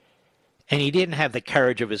 And he didn't have the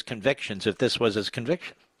courage of his convictions if this was his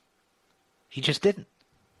conviction. He just didn't.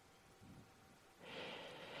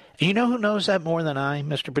 And you know who knows that more than I,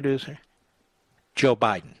 Mr. Producer? Joe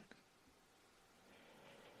Biden.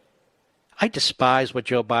 I despise what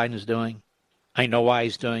Joe Biden is doing. I know why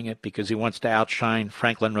he's doing it, because he wants to outshine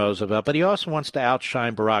Franklin Roosevelt, but he also wants to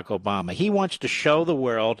outshine Barack Obama. He wants to show the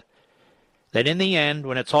world that in the end,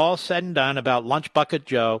 when it's all said and done about Lunch Bucket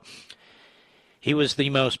Joe, he was the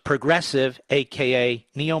most progressive, a.k.a.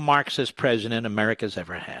 neo-Marxist president America's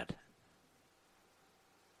ever had.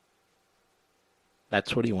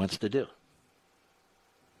 That's what he wants to do.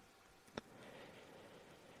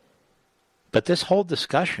 But this whole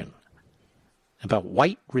discussion about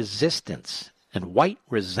white resistance and white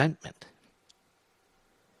resentment,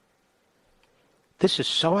 this is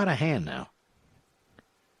so out of hand now.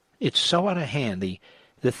 It's so out of hand.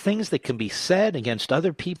 The things that can be said against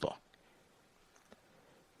other people,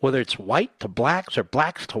 whether it's white to blacks or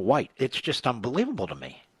blacks to white, it's just unbelievable to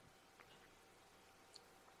me.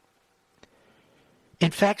 In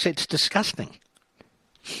fact, it's disgusting.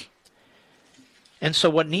 And so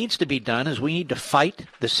what needs to be done is we need to fight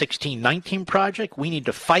the 1619 Project. We need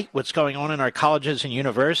to fight what's going on in our colleges and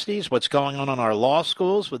universities, what's going on in our law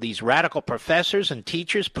schools with these radical professors and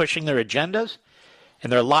teachers pushing their agendas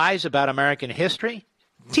and their lies about American history.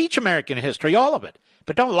 Teach American history, all of it,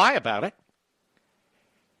 but don't lie about it.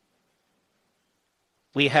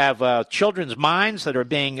 We have children's minds that are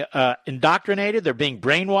being indoctrinated. They're being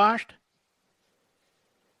brainwashed.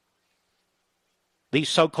 These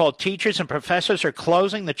so-called teachers and professors are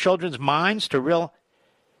closing the children's minds to real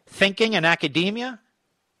thinking and academia.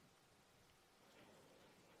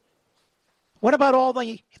 What about all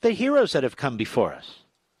the heroes that have come before us?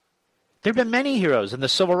 There have been many heroes in the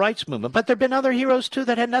civil rights movement, but there have been other heroes, too,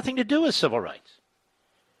 that had nothing to do with civil rights.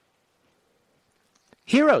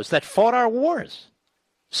 Heroes that fought our wars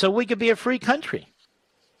so we could be a free country,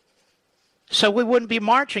 so we wouldn't be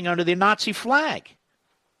marching under the Nazi flag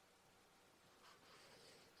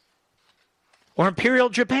or Imperial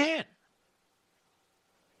Japan.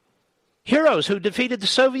 Heroes who defeated the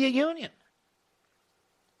Soviet Union.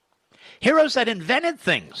 Heroes that invented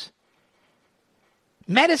things,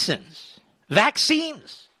 medicines,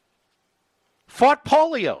 vaccines, fought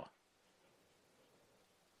polio,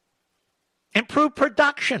 improved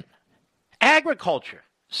production, agriculture,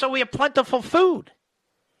 so we have plentiful food,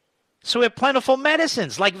 so we have plentiful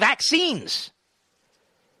medicines like vaccines,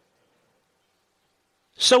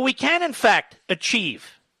 so we can, in fact,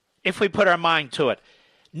 achieve if we put our mind to it.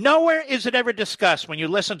 Nowhere is it ever discussed when you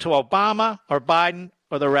listen to Obama or Biden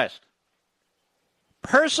or the rest.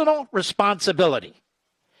 Personal responsibility.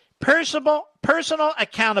 Personal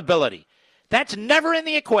accountability. That's never in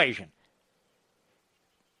the equation.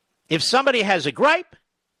 If somebody has a gripe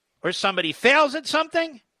or somebody fails at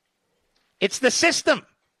something, it's the system.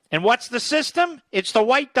 And what's the system? It's the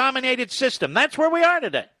white-dominated system. That's where we are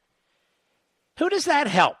today. Who does that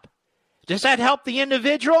help? Does that help the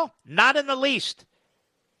individual? Not in the least.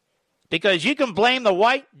 Because you can blame the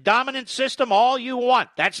white dominant system all you want.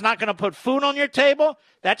 That's not going to put food on your table.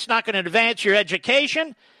 That's not going to advance your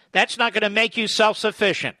education. That's not going to make you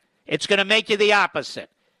self-sufficient. It's going to make you the opposite.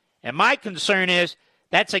 And my concern is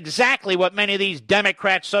that's exactly what many of these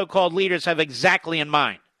Democrat so-called leaders have exactly in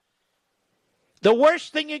mind. The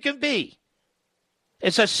worst thing you can be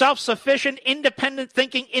is a self-sufficient, independent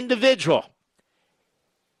thinking individual.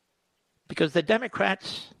 Because the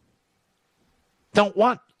Democrats don't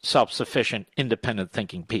want self-sufficient, independent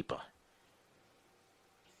thinking people.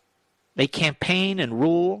 They campaign and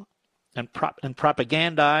rule and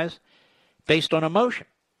propagandize based on emotion,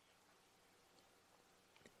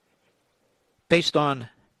 based on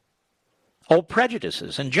old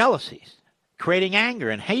prejudices and jealousies, creating anger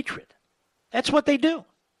and hatred. That's what they do.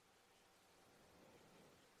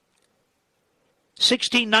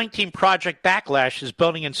 1619 Project Backlash is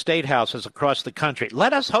building in state houses across the country.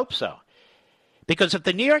 Let us hope so. Because if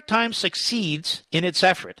the New York Times succeeds in its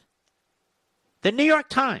effort, the New York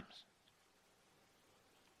Times,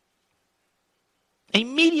 a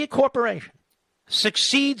media corporation,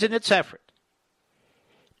 succeeds in its effort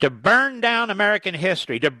to burn down American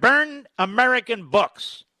history, to burn American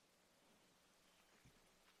books,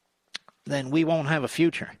 then we won't have a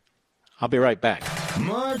future. I'll be right back.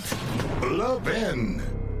 Mark Levin.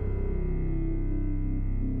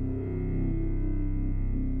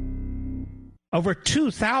 Over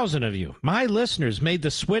 2,000 of you, my listeners, made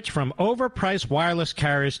the switch from overpriced wireless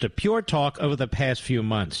carriers to Pure Talk over the past few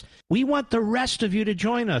months. We want the rest of you to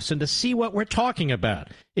join us and to see what we're talking about.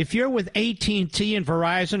 If you're with AT&T and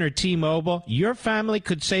Verizon or T-Mobile, your family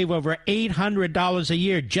could save over $800 a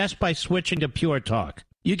year just by switching to Pure Talk.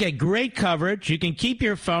 You get great coverage, you can keep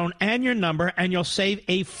your phone and your number, and you'll save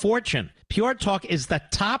a fortune. Pure Talk is the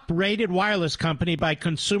top-rated wireless company by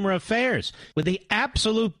Consumer Affairs with the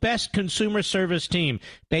absolute best consumer service team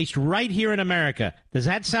based right here in America. Does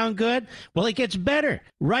that sound good? Well, it gets better.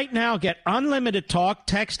 Right now, get unlimited talk,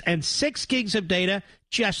 text, and 6 gigs of data,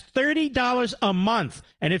 just $30 a month.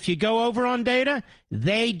 And if you go over on data,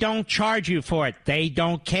 they don't charge you for it. They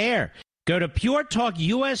don't care. Go to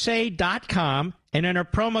puretalkusa.com and enter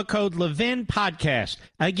promo code Levin Podcast.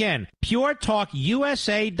 Again,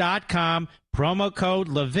 puretalkusa.com, promo code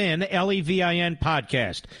Levin, Levin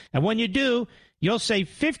Podcast. And when you do, you'll save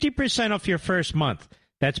 50% off your first month.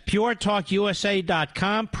 That's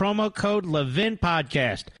puretalkusa.com, promo code Levin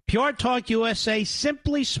Podcast. Pure Talk USA,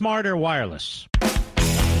 simply smarter wireless.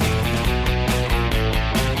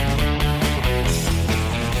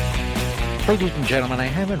 Ladies and gentlemen, I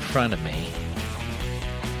have in front of me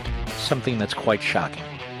something that's quite shocking.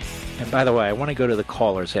 And by the way, I want to go to the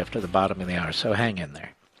callers after the bottom of the hour, so hang in there.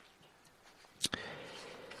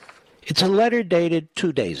 It's a letter dated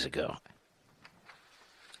 2 days ago,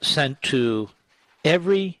 sent to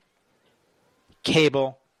every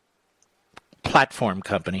cable platform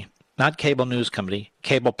company, not cable news company,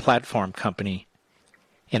 cable platform company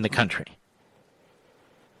in the country,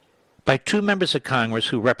 by 2 members of Congress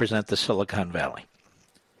who represent the Silicon Valley,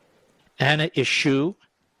 Anna Eshoo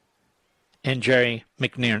and Jerry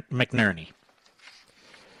McNerney.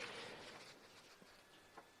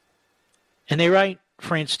 And they write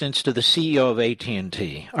for instance, to the CEO of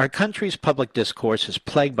AT&T, our country's public discourse is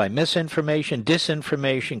plagued by misinformation,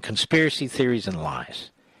 disinformation, conspiracy theories, and lies.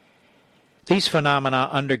 These phenomena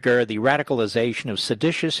undergird the radicalization of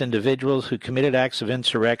seditious individuals who committed acts of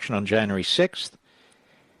insurrection on January 6th,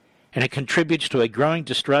 and it contributes to a growing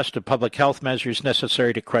distrust of public health measures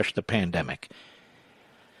necessary to crush the pandemic.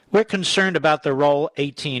 We're concerned about the role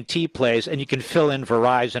AT&T plays, and you can fill in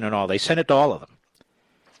Verizon and all. They send it to all of them,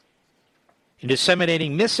 in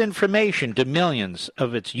disseminating misinformation to millions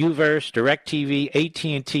of its UVerse, DirecTV,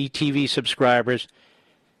 AT&T TV subscribers.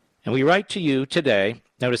 And we write to you today,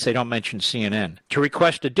 notice they don't mention CNN, to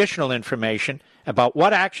request additional information about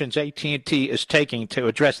what actions AT&T is taking to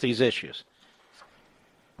address these issues.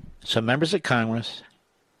 So members of Congress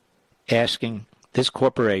asking this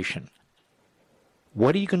corporation,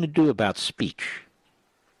 what are you going to do about speech?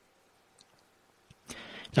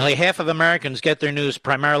 Nearly half of Americans get their news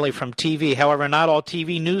primarily from TV. However, not all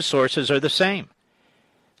TV news sources are the same.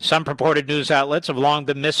 Some purported news outlets have long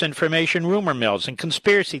been misinformation rumor mills and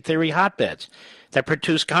conspiracy theory hotbeds that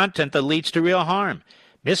produce content that leads to real harm.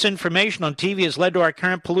 Misinformation on TV has led to our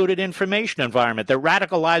current polluted information environment that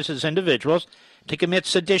radicalizes individuals to commit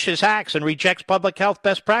seditious acts and rejects public health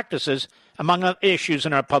best practices, among other issues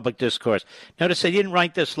in our public discourse. Notice they didn't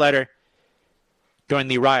write this letter during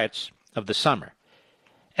the riots of the summer.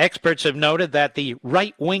 Experts have noted that the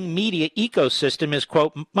right-wing media ecosystem is,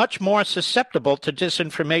 quote, much more susceptible to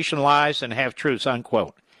disinformation, lies, and half-truths,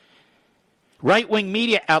 unquote. Right-wing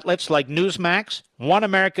media outlets like Newsmax, One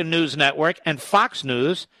American News Network, and Fox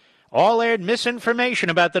News all aired misinformation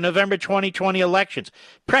about the November 2020 elections.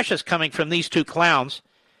 Precious coming from these two clowns,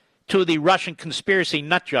 two of the Russian conspiracy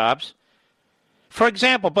nutjobs. For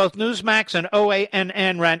example, both Newsmax and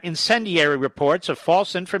OANN ran incendiary reports of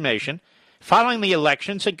false information following the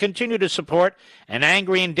elections and continue to support an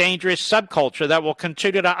angry and dangerous subculture that will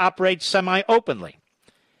continue to operate semi-openly.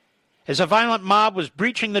 As a violent mob was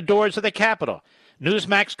breaching the doors of the Capitol,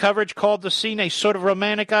 Newsmax coverage called the scene a sort of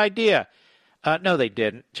romantic idea. No, they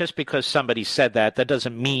didn't. Just because somebody said that, that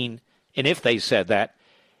doesn't mean, and if they said that,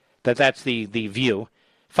 that's the view.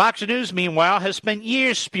 Fox News, meanwhile, has spent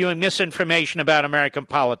years spewing misinformation about American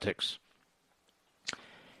politics.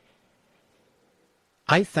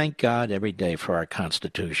 I thank God every day for our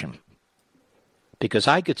Constitution, because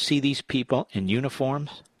I could see these people in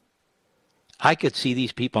uniforms. I could see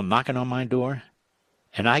these people knocking on my door,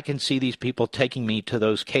 and I can see these people taking me to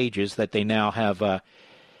those cages that they now have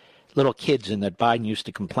little kids in that Biden used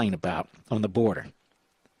to complain about on the border.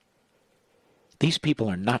 These people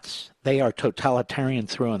are nuts. They are totalitarian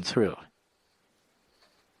through and through.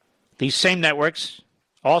 These same networks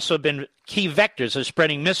also have been key vectors of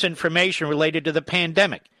spreading misinformation related to the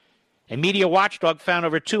pandemic. A media watchdog found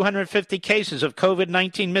over 250 cases of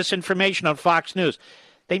COVID-19 misinformation on Fox News.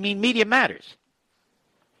 They mean Media Matters.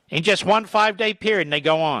 In just one 5-day period, and they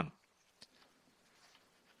go on.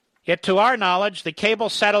 Yet to our knowledge, the cable,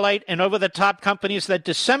 satellite, and over-the-top companies that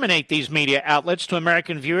disseminate these media outlets to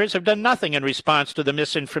American viewers have done nothing in response to the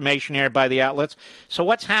misinformation aired by the outlets. So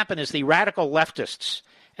what's happened is the radical leftists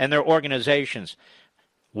and their organizations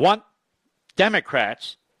want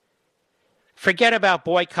Democrats forget about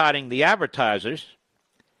boycotting the advertisers,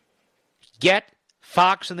 get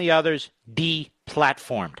Fox and the others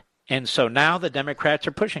deplatformed. And so now the Democrats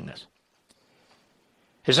are pushing this.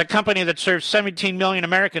 As a company that serves 17 million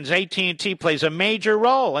Americans, AT&T plays a major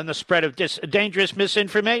role in the spread of dangerous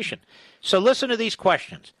misinformation. So listen to these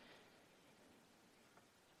questions.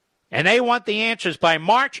 And they want the answers by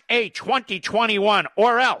March 8, 2021,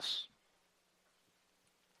 or else.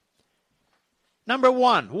 Number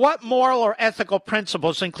one, what moral or ethical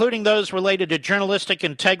principles, including those related to journalistic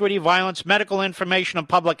integrity, violence, medical information, and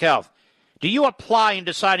public health, do you apply in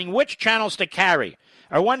deciding which channels to carry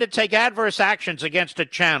or when to take adverse actions against a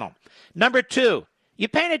channel? Number two, you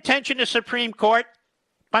paying attention to Supreme Court?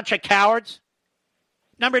 Bunch of cowards.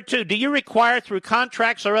 Number two, do you require through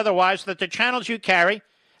contracts or otherwise that the channels you carry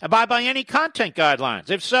abide by any content guidelines?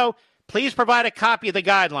 If so, please provide a copy of the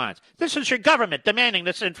guidelines. This is your government demanding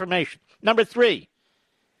this information. Number three,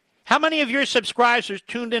 how many of your subscribers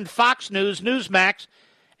tuned in Fox News, Newsmax,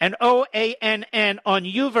 and OANN on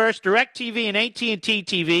UVerse, DirecTV, and AT&T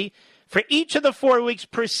TV for each of the 4 weeks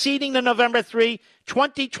preceding the November 3,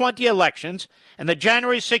 2020 elections and the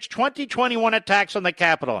January 6, 2021 attacks on the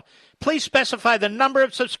Capitol? Please specify the number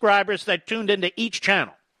of subscribers that tuned into each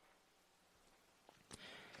channel.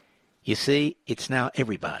 You see, it's now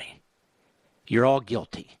everybody. You're all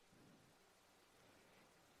guilty.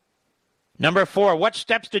 Number four, what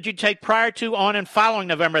steps did you take prior to, on, and following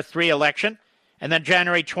November 3 election and the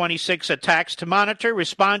January 26 attacks to monitor,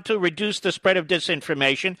 respond to, reduce the spread of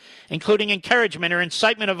disinformation, including encouragement or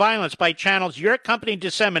incitement of violence by channels your company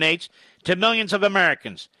disseminates to millions of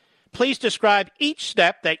Americans. Please describe each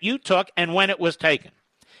step that you took and when it was taken.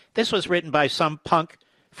 This was written by some punk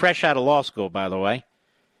fresh out of law school, by the way.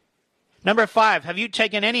 Number 5, have you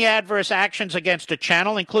taken any adverse actions against a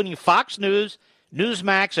channel, including Fox News,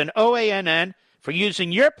 Newsmax, and OANN, for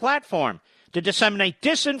using your platform to disseminate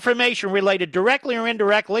disinformation related directly or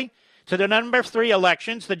indirectly to the number 3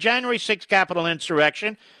 elections, the January 6th Capitol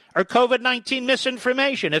insurrection, or COVID-19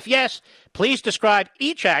 misinformation? If yes, please describe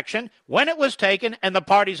each action, when it was taken, and the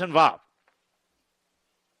parties involved.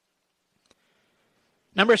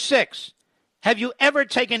 Number 6, have you ever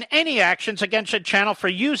taken any actions against a channel for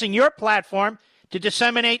using your platform to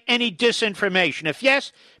disseminate any disinformation? If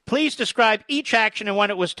yes, please describe each action and when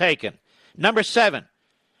it was taken. Number 7,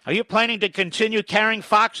 are you planning to continue carrying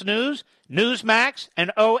Fox News, Newsmax,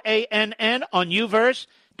 and OANN on Uverse,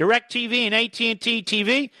 DirecTV, and AT&T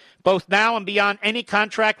TV, both now and beyond any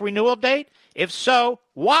contract renewal date? If so,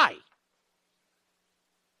 why?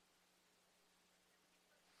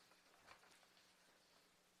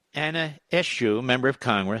 Anna Eshoo, member of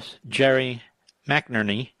Congress. Jerry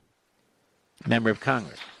McNerney, member of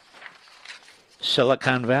Congress.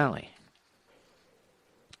 Silicon Valley.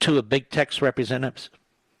 2 of big tech's representatives.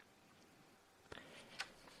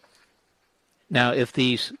 Now, if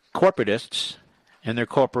these corporatists and their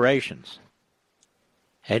corporations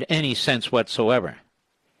had any sense whatsoever,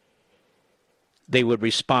 they would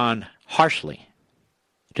respond harshly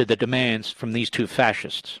to the demands from these 2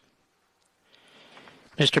 fascists.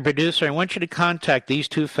 Mr. Producer, I want you to contact these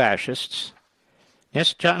 2 fascists,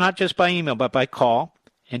 yes, not just by email, but by call,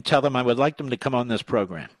 and tell them I would like them to come on this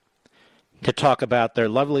program to talk about their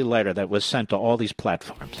lovely letter that was sent to all these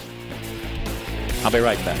platforms. I'll be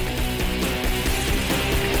right back.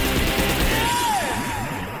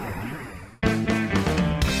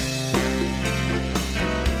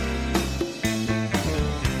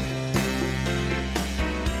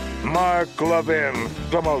 Mark Levin,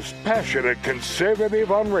 the most passionate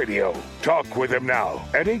conservative on radio. Talk with him now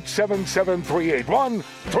at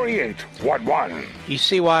 877-381-3811. You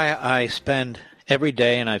see why I spend every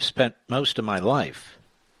day, and I've spent most of my life,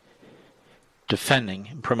 defending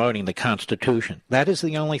and promoting the Constitution. That is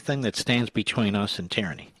the only thing that stands between us and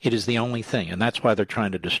tyranny. It is the only thing, and that's why they're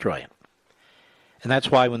trying to destroy it. And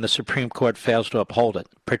that's why when the Supreme Court fails to uphold it,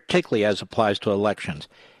 particularly as applies to elections,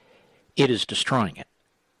 it is destroying it.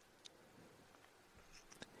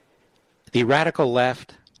 The radical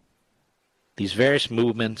left, these various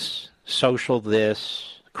movements, social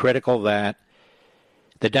this, critical that,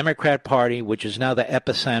 the Democrat Party, which is now the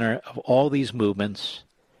epicenter of all these movements,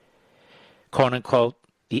 quote unquote,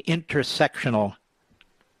 the intersectional,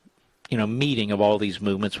 meeting of all these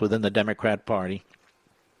movements within the Democrat Party,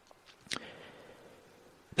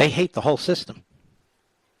 they hate the whole system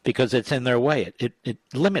because it's in their way. It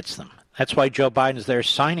limits them. That's why Joe Biden's there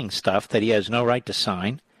signing stuff that he has no right to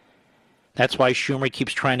sign. That's why Schumer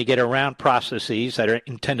keeps trying to get around processes that are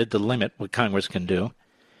intended to limit what Congress can do.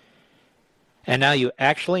 And now you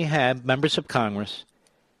actually have members of Congress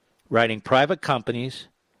writing private companies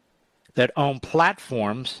that own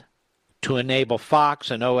platforms to enable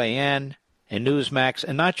Fox and OAN and Newsmax,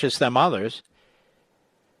 and not just them, others,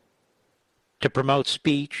 to promote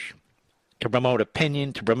speech, to promote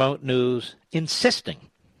opinion, to promote news, insisting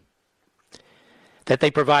that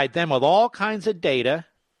they provide them with all kinds of data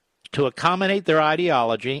to accommodate their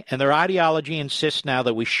ideology, and their ideology insists now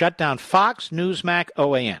that we shut down Fox, Newsmax,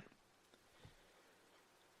 OAN.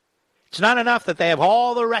 It's not enough that they have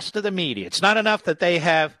all the rest of the media. It's not enough that they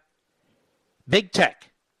have big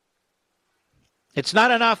tech. It's not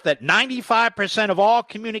enough that 95% of all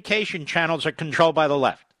communication channels are controlled by the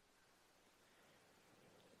left.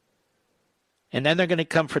 And then they're going to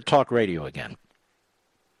come for talk radio again.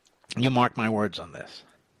 You mark my words on this.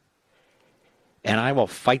 And I will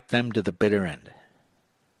fight them to the bitter end.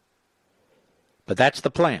 But that's the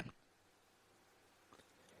plan.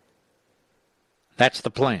 That's the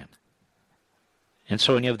plan. And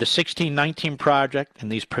so when you have the 1619 Project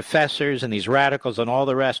and these professors and these radicals and all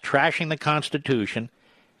the rest trashing the Constitution,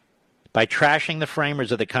 by trashing the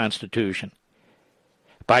framers of the Constitution,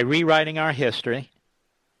 by rewriting our history,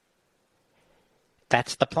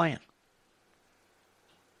 that's the plan.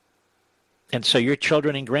 And so your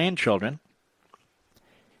children and grandchildren,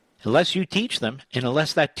 unless you teach them, and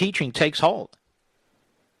unless that teaching takes hold,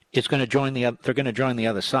 they're going to join the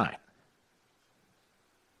other side.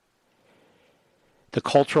 The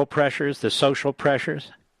cultural pressures, the social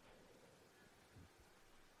pressures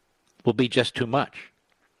will be just too much.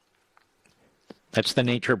 That's the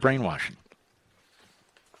nature of brainwashing.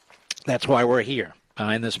 That's why we're here,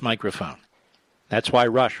 behind this microphone. That's why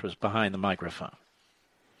Rush was behind the microphone.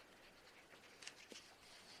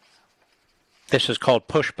 This is called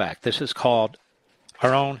pushback. This is called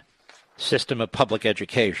our own system of public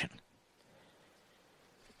education.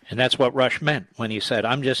 And that's what Rush meant when he said,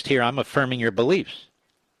 I'm just here, I'm affirming your beliefs.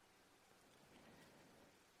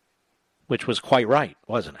 Which was quite right,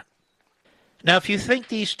 wasn't it? Now, if you think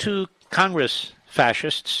these two Congress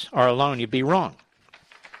fascists are alone, you'd be wrong.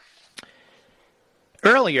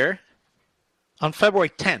 Earlier, on February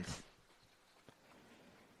 10th,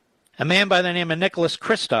 a man by the name of Nicholas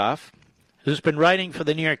Kristof, who's been writing for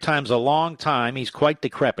the New York Times a long time, he's quite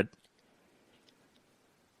decrepit,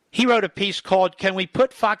 he wrote a piece called, Can We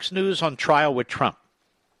Put Fox News on Trial with Trump?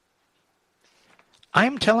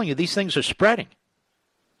 I'm telling you, these things are spreading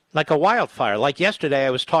like a wildfire. Like yesterday, I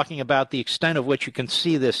was talking about the extent of which you can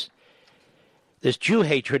see this Jew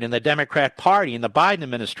hatred in the Democrat Party, in the Biden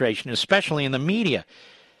administration, especially in the media.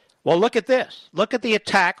 Well, look at this. Look at the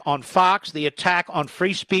attack on Fox, the attack on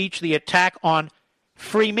free speech, the attack on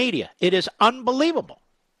free media. It is unbelievable.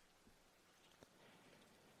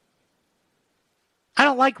 I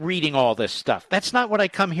don't like reading all this stuff. That's not what I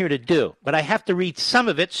come here to do. But I have to read some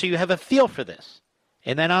of it so you have a feel for this.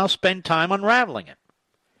 And then I'll spend time unraveling it.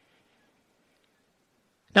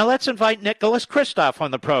 Now let's invite Nicholas Kristof on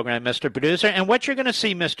the program, Mr. Producer. And what you're going to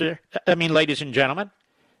see, ladies and gentlemen,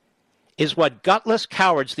 is what gutless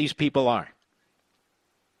cowards these people are.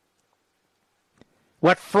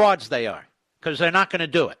 What frauds they are. Because they're not going to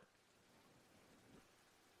do it.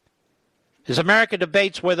 As America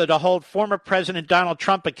debates whether to hold former President Donald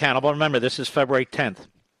Trump accountable, remember this is February 10th.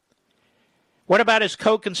 What about his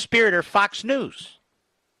co-conspirator, Fox News?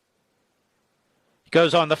 It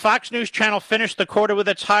goes on, the Fox News channel finished the quarter with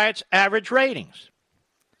its highest average ratings.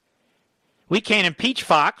 We can't impeach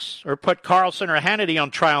Fox or put Carlson or Hannity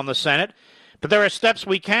on trial in the Senate, but there are steps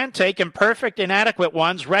we can take, imperfect, inadequate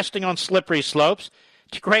ones, resting on slippery slopes,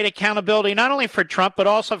 to create accountability not only for Trump, but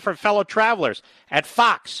also for fellow travelers at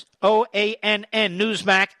Fox, OANN,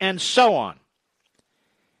 Newsmax, and so on.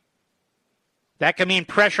 That can mean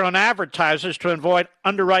pressure on advertisers to avoid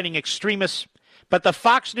underwriting extremists, but the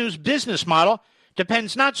Fox News business model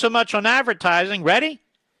depends not so much on advertising, ready,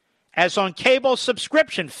 as on cable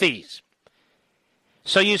subscription fees.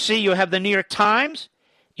 So you see, you have the New York Times,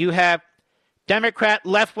 you have Democrat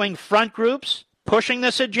left-wing front groups pushing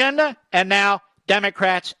this agenda, and now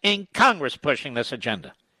Democrats in Congress pushing this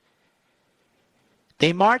agenda.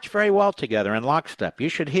 They march very well together in lockstep. You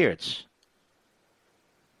should hear it.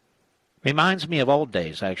 Reminds me of old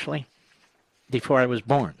days, actually, before I was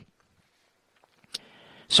born.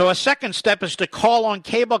 So a second step is to call on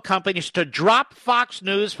cable companies to drop Fox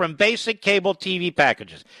News from basic cable TV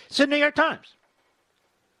packages. It's in the New York Times.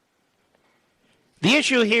 The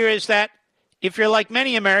issue here is that if you're like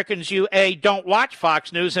many Americans, you A, don't watch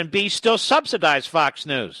Fox News, and B, still subsidize Fox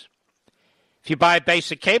News. If you buy a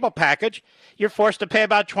basic cable package, you're forced to pay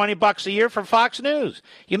about $20 a year for Fox News.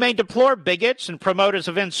 You may deplore bigots and promoters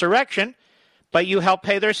of insurrection, but you help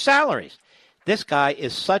pay their salaries. This guy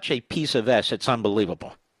is such a piece of S, it's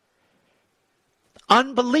unbelievable.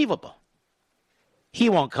 Unbelievable. He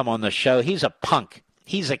won't come on the show. He's a punk.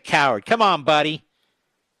 He's a coward. Come on, buddy.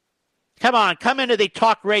 Come on, come into the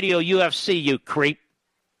talk radio UFC, you creep.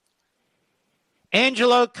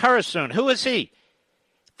 Angelo Karasun, who is he?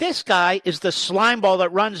 This guy is the slimeball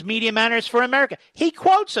that runs Media Matters for America. He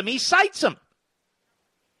quotes him. He cites him.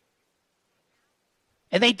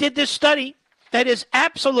 And they did this study that is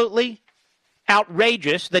absolutely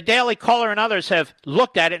outrageous. The Daily Caller and others have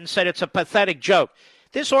looked at it and said it's a pathetic joke.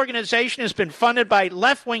 This organization has been funded by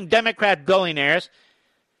left-wing Democrat billionaires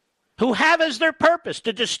who have as their purpose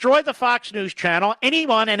to destroy the Fox News channel,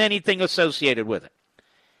 anyone and anything associated with it.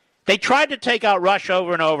 They tried to take out Rush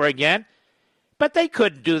over and over again, but they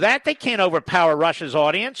couldn't do that. They can't overpower Rush's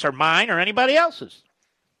audience or mine or anybody else's.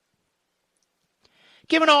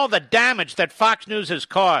 Given all the damage that Fox News has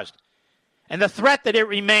caused and the threat that it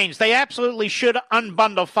remains, they absolutely should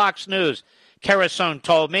unbundle Fox News, Carasone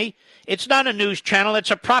told me. It's not a news channel. It's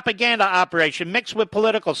a propaganda operation mixed with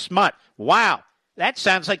political smut. Wow. That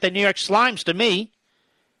sounds like the New York Slimes to me.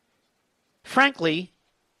 Frankly,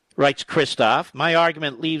 writes Kristof, my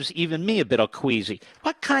argument leaves even me a bit queasy.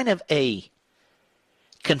 What kind of a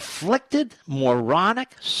conflicted,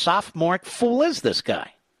 moronic, sophomoric fool is this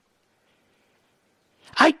guy?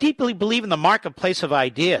 I deeply believe in the marketplace of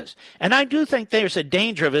ideas, and I do think there's a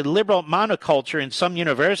danger of a liberal monoculture in some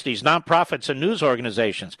universities, nonprofits, and news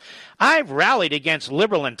organizations. I've rallied against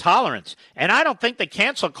liberal intolerance, and I don't think the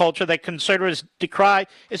cancel culture that conservatives decry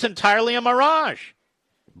is entirely a mirage.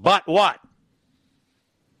 But what?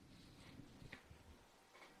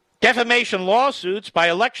 Defamation lawsuits by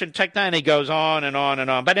election technology, he goes on and on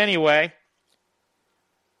and on. But anyway,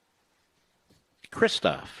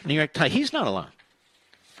 Christoph, New York Times, he's not alone.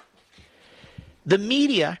 The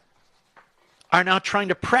media are now trying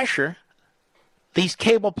to pressure these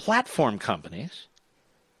cable platform companies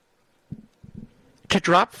to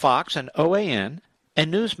drop Fox and OAN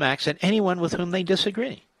and Newsmax and anyone with whom they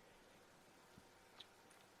disagree.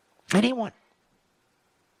 Anyone.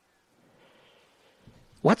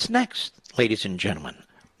 What's next, ladies and gentlemen?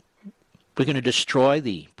 We're going to destroy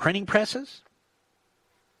the printing presses?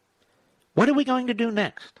 What are we going to do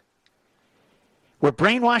next? We're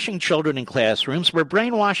brainwashing children in classrooms. We're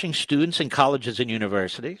brainwashing students in colleges and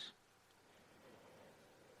universities.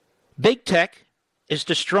 Big tech is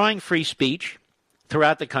destroying free speech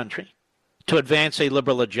throughout the country to advance a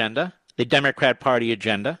liberal agenda, the Democrat Party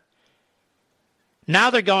agenda.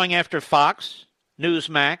 Now they're going after Fox,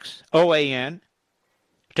 Newsmax, OAN,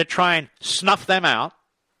 to try and snuff them out.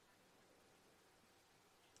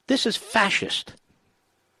 This is fascist,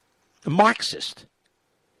 Marxist.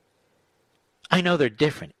 I know they're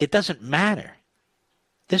different. It doesn't matter.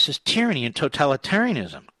 This is tyranny and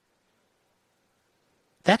totalitarianism.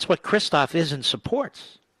 That's what Christoph is and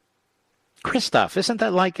supports. Christoph, isn't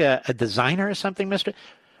that like a designer or something, mister?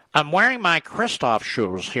 I'm wearing my Christoph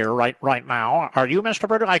shoes here right now. Are you, Mr.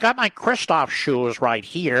 Burton? I got my Christoph shoes right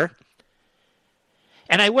here.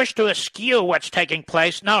 And I wish to eschew what's taking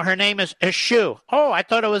place. No, her name is Eschew. Oh, I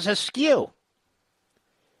thought it was Askew.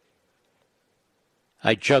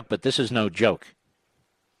 I joke, but this is no joke.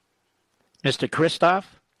 Mr.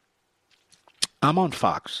 Christoph, I'm on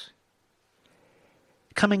Fox.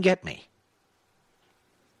 Come and get me.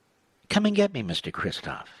 Come and get me, Mr.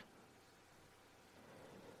 Christoph.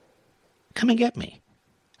 Come and get me.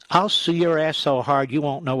 I'll sue your ass so hard you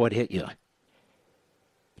won't know what hit you.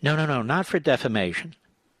 No, not for defamation.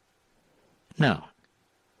 No.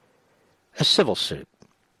 A civil suit.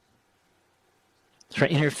 For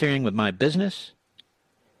interfering with my business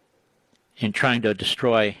and trying to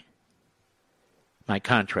destroy my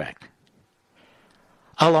contract.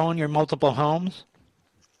 I'll own your multiple homes,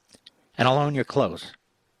 and I'll own your clothes.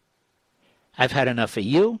 I've had enough of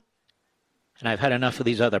you, and I've had enough of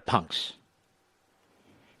these other punks.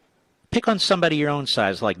 Pick on somebody your own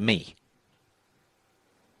size like me.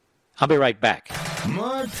 I'll be right back.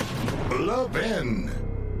 Mark Levin.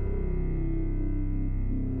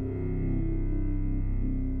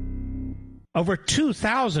 Over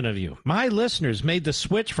 2,000 of you, my listeners, made the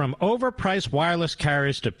switch from overpriced wireless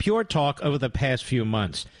carriers to Pure Talk over the past few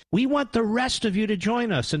months. We want the rest of you to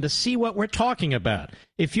join us and to see what we're talking about.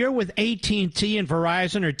 If you're with AT&T and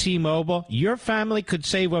Verizon or T-Mobile, your family could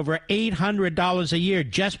save over $800 a year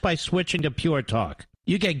just by switching to Pure Talk.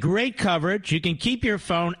 You get great coverage, you can keep your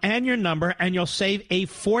phone and your number, and you'll save a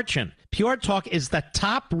fortune. Pure Talk is the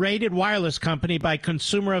top-rated wireless company by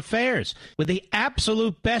Consumer Affairs with the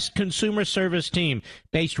absolute best consumer service team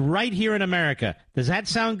based right here in America. Does that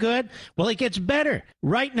sound good? Well, it gets better.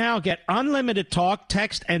 Right now, get unlimited talk,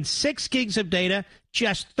 text, and 6 gigs of data,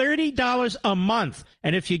 just $30 a month.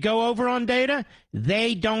 And if you go over on data,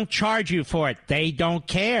 they don't charge you for it. They don't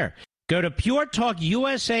care. Go to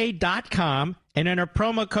puretalkusa.com and enter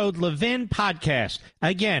promo code Levin Podcast.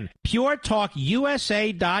 Again,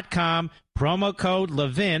 puretalkusa.com, promo code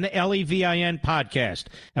Levin, Levin Podcast.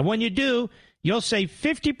 And when you do, you'll save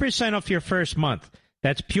 50% off your first month.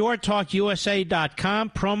 That's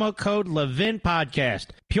puretalkusa.com, promo code Levin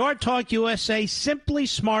Podcast. Pure Talk USA, simply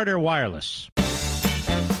smarter wireless.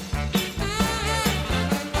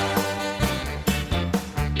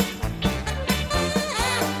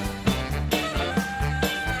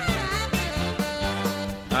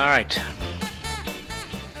 All right. A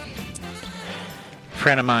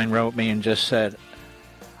friend of mine wrote me and just said,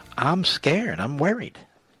 I'm scared. I'm worried.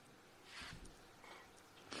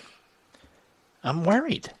 I'm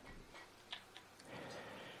worried.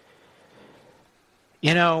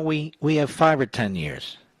 You know, we have 5 or 10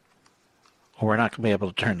 years, or we're not going to be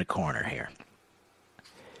able to turn the corner here.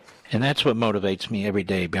 And that's what motivates me every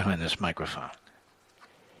day behind this microphone.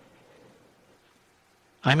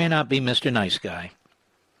 I may not be Mr. Nice Guy.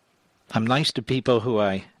 I'm nice to people who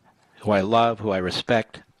I love, who I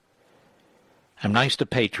respect. I'm nice to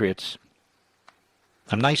patriots.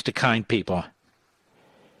 I'm nice to kind people.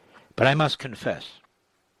 But I must confess,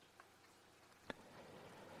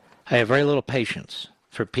 I have very little patience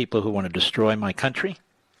for people who want to destroy my country,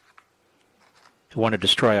 who want to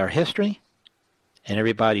destroy our history, and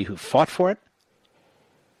everybody who fought for it,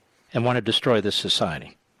 and want to destroy this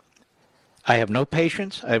society. I have no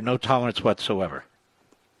patience. I have no tolerance whatsoever.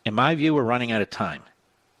 In my view, we're running out of time.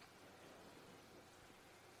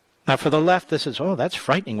 Now, for the left, this is, oh, that's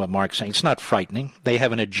frightening what Mark's saying. It's not frightening. They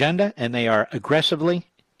have an agenda, and they are aggressively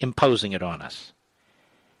imposing it on us.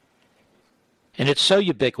 And it's so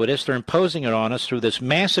ubiquitous, they're imposing it on us through this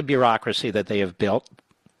massive bureaucracy that they have built,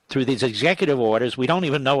 through these executive orders. We don't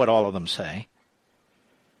even know what all of them say.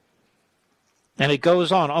 And it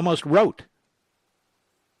goes on, almost rote.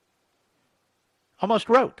 Almost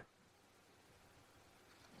rote.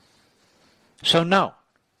 So no.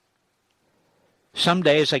 Some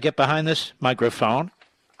days I get behind this microphone.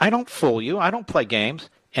 I don't fool you. I don't play games.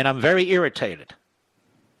 And I'm very irritated.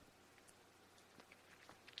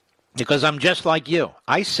 Because I'm just like you.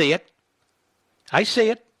 I see it. I see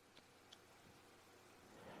it.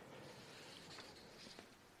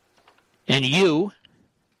 And you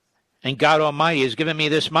and God Almighty has given me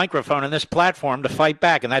this microphone and this platform to fight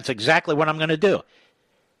back. And that's exactly what I'm going to do.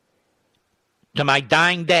 To my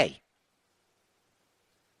dying day.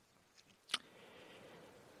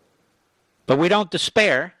 But we don't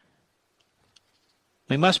despair.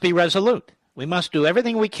 We must be resolute. We must do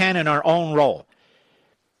everything we can in our own role.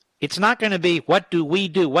 It's not going to be, what do we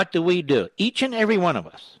do? What do we do? Each and every one of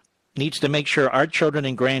us needs to make sure our children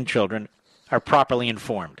and grandchildren are properly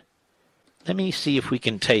informed. Let me see if we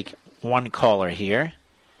can take one caller here.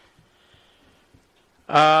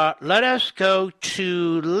 Let us go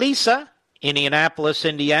to Lisa, Indianapolis,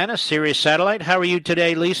 Indiana, Sirius Satellite. How are you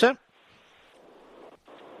today, Lisa?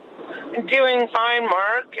 Doing fine,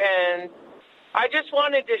 Mark, and I just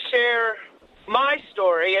wanted to share my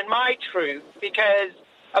story and my truth because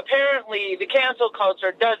apparently the cancel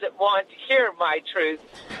culture doesn't want to hear my truth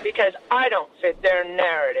because I don't fit their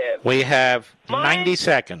narrative. We have 90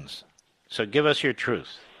 seconds, so give us your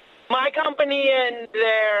truth. My company and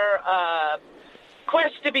their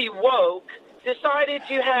quest to be woke decided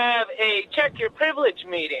to have a check your privilege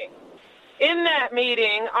meeting. In that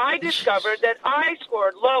meeting, I discovered that I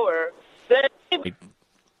scored lower than...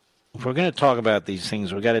 If we're going to talk about these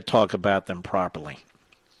things, we've got to talk about them properly.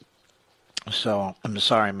 So, I'm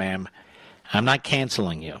sorry, ma'am. I'm not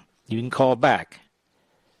canceling you. You can call back.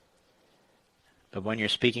 But when you're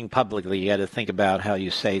speaking publicly, you got to think about how you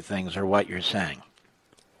say things or what you're saying.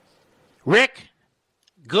 Rick,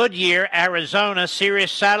 Goodyear, Arizona,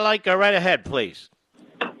 Sirius Satellite. Go right ahead, please.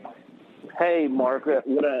 Hey, Mark,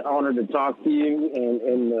 what an honor to talk to you. And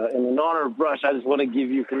in honor of Rush, I just want to give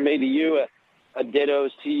you, from me to you, a dittos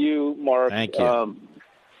to you, Mark. Thank you.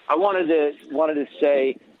 I wanted to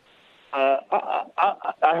say,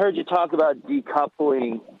 I heard you talk about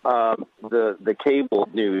decoupling the cable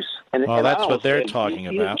news. And that's what they're talking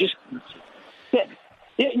about.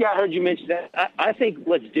 Yeah, I heard you mention that. I think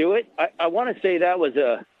let's do it. I want to say that was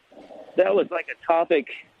like a topic,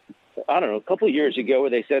 I don't know, a couple of years ago where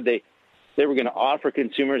they said they were going to offer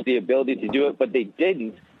consumers the ability to do it, but they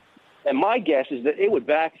didn't. And my guess is that it would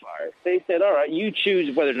backfire. They said, all right, you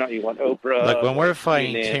choose whether or not you want Oprah. Look, when we're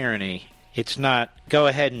fighting tyranny, it's not, go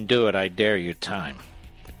ahead and do it, I dare you time.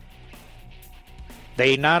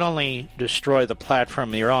 They not only destroy the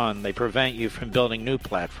platform you're on, they prevent you from building new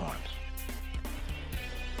platforms.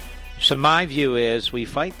 So my view is we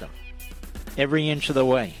fight them every inch of the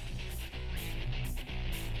way.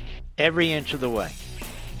 Every inch of the way.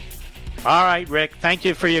 All right, Rick, thank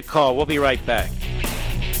you for your call. We'll be right back.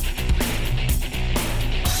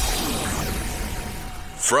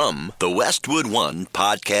 From the Westwood One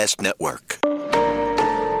Podcast Network.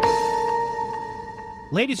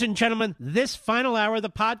 Ladies and gentlemen, this final hour of the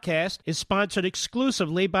podcast is sponsored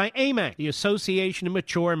exclusively by AMAC, the Association of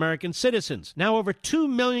Mature American Citizens. Now over 2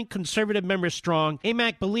 million conservative members strong,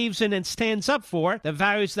 AMAC believes in and stands up for the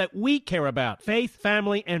values that we care about: faith,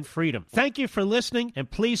 family, and freedom. Thank you for listening,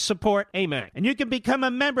 and please support AMAC. And you can become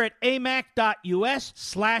a member at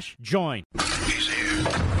amac.us/join. He's here.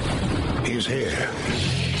 He's here.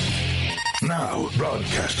 Now,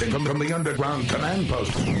 broadcasting from the underground command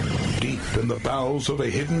post, deep in the bowels of a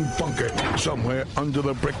hidden bunker, somewhere under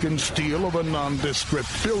the brick and steel of a nondescript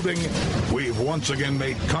building, we've once again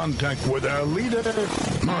made contact with our leader,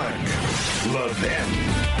 Mark Levin.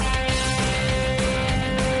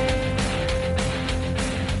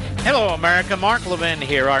 Hello, America. Mark Levin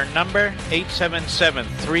here. Our number,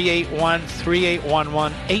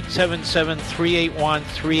 877-381-3811,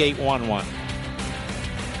 877-381-3811.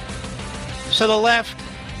 So the left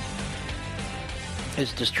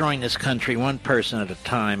is destroying this country one person at a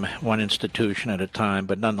time, one institution at a time,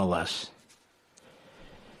 but nonetheless.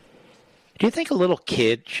 Do you think a little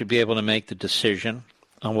kid should be able to make the decision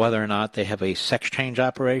on whether or not they have a sex change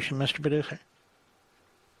operation, Mr. Producer?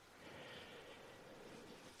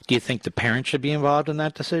 Do you think the parents should be involved in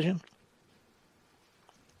that decision?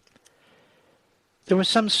 There was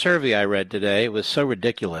some survey I read today. It was so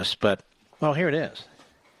ridiculous, but, well, here it is.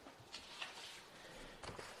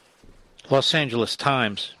 Los Angeles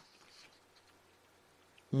Times.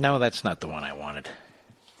 No, that's not the one I wanted.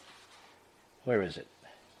 Where is it?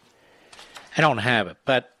 I don't have it,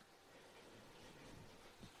 but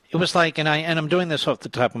it was like, and I'm doing this off the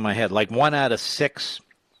top of my head, like 1 out of 6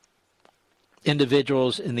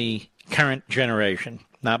 individuals in the current generation,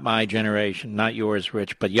 not my generation, not yours,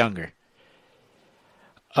 Rich, but younger,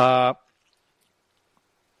 embrace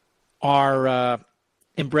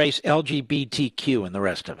LGBTQ and the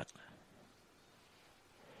rest of it.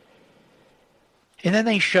 And then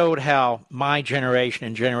they showed how my generation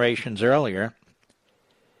and generations earlier,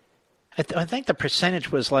 I think the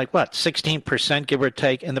percentage was like, 16%, give or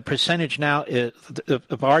take, and the percentage now is,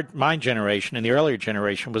 of my generation and the earlier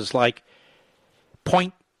generation was like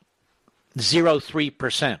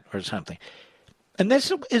 0.03% or something. And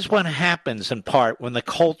this is what happens in part when the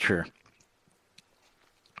culture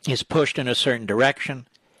is pushed in a certain direction,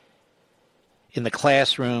 in the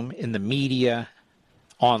classroom, in the media,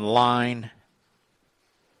 online.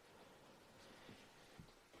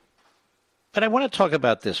 But I want to talk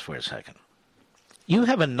about this for a second. You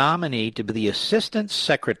have a nominee to be the Assistant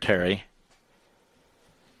Secretary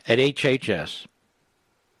at HHS,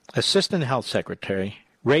 Assistant Health Secretary,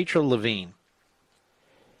 Rachel Levine,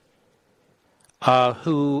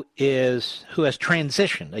 who has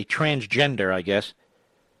transitioned, a transgender, I guess,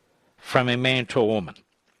 from a man to a woman.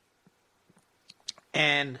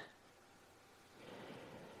 And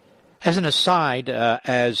as an aside,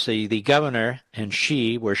 as the governor and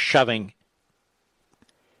she were shoving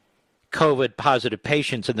COVID-positive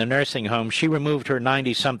patients in the nursing home, she removed her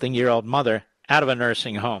 90-something-year-old mother out of a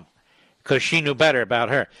nursing home because she knew better about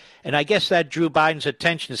her. And I guess that drew Biden's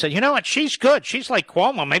attention and said, you know what, she's good. She's like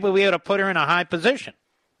Cuomo. Maybe we ought to put her in a high position.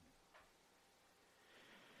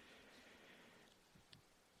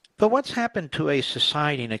 But what's happened to a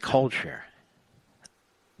society and a culture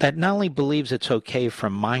that not only believes it's okay for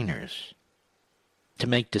minors to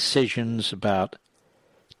make decisions about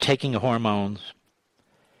taking hormones,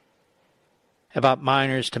 about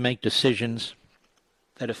minors to make decisions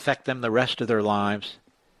that affect them the rest of their lives,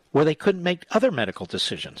 where they couldn't make other medical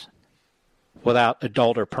decisions without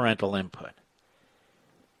adult or parental input.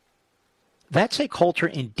 That's a culture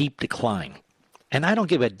in deep decline. And I don't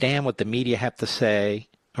give a damn what the media have to say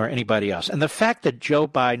or anybody else. And the fact that Joe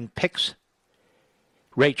Biden picks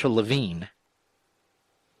Rachel Levine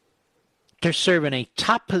to serve in a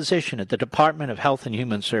top position at the Department of Health and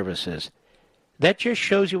Human Services, that just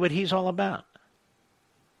shows you what he's all about.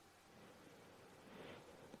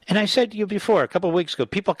 And I said to you before, a couple of weeks ago,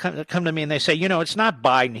 people come to me and they say, you know, it's not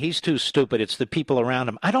Biden. He's too stupid. It's the people around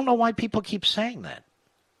him. I don't know why people keep saying that.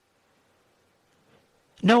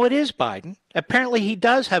 No, it is Biden. Apparently he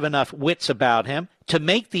does have enough wits about him to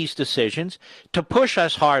make these decisions, to push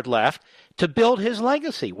us hard left, to build his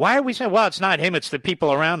legacy. Why are we saying, well, it's not him, it's the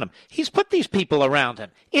people around him? He's put these people around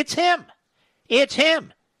him. It's him. It's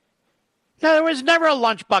him. No, there was never a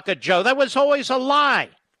lunch bucket, Joe. That was always a lie.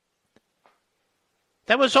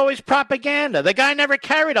 That was always propaganda. The guy never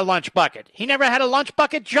carried a lunch bucket. He never had a lunch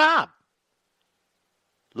bucket job.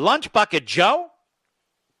 Lunch bucket Joe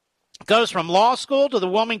goes from law school to the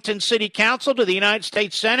Wilmington City Council to the United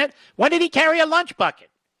States Senate. When did he carry a lunch bucket?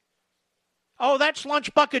 Oh, that's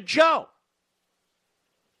lunch bucket Joe.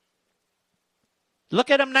 Look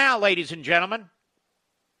at him now, ladies and gentlemen.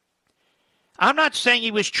 I'm not saying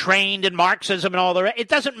he was trained in Marxism and all the rest. It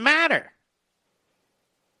doesn't matter.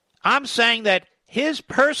 I'm saying that his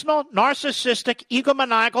personal, narcissistic,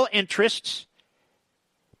 egomaniacal interests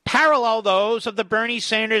parallel those of the Bernie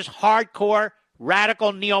Sanders hardcore,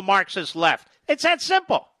 radical neo-Marxist left. It's that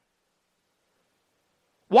simple.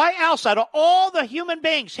 Why else, out of all the human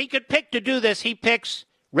beings he could pick to do this, he picks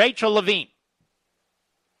Rachel Levine?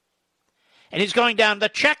 And he's going down the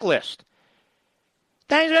checklist.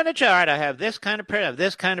 Then he's going to chart. I have this kind of person, I have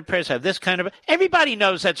this kind of person, I have this kind of... Everybody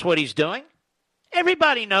knows that's what he's doing.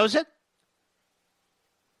 Everybody knows it.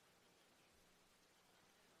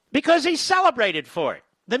 Because he's celebrated for it.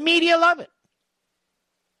 The media love it.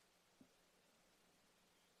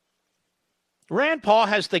 Rand Paul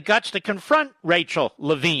has the guts to confront Rachel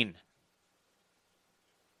Levine.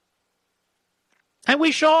 And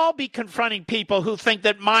we should all be confronting people who think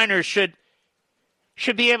that minors should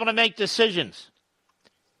should be able to make decisions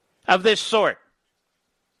of this sort,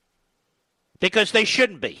 because they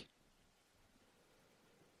shouldn't be.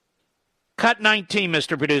 Cut 19,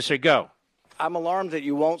 Mr. Producer, go. I'm alarmed that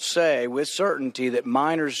you won't say with certainty that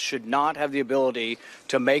minors should not have the ability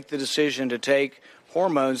to make the decision to take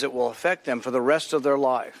hormones that will affect them for the rest of their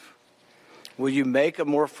life. Will you make a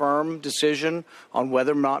more firm decision on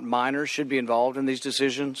whether or not minors should be involved in these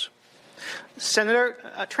decisions? Senator,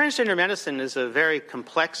 transgender medicine is a very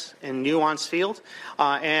complex and nuanced field,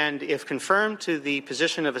 and if confirmed to the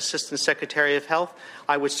position of Assistant Secretary of Health,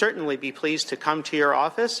 I would certainly be pleased to come to your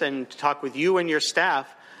office and talk with you and your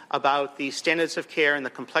staff about the standards of care and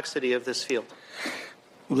the complexity of this field.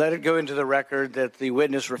 Let it go into the record that the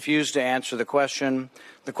witness refused to answer the question.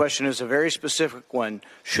 The question is a very specific one.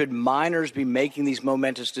 Should minors be making these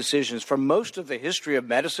momentous decisions? For most of the history of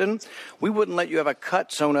medicine, we wouldn't let you have a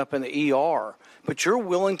cut sewn up in the ER. But you're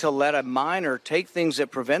willing to let a minor take things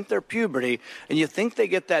that prevent their puberty, and you think they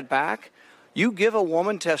get that back? You give a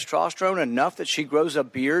woman testosterone enough that she grows a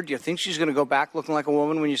beard, you think she's going to go back looking like a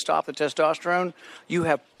woman when you stop the testosterone? You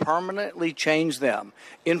have permanently changed them.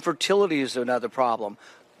 Infertility is another problem.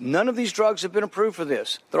 None of these drugs have been approved for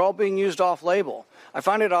this. They're all being used off-label. I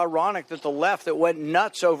find it ironic that the left that went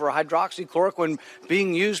nuts over hydroxychloroquine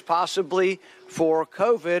being used possibly for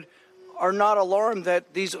COVID are not alarmed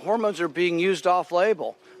that these hormones are being used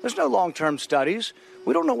off-label. There's no long-term studies.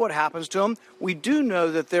 We don't know what happens to them. We do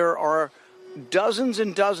know that there are dozens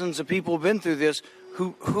and dozens of people who've been through this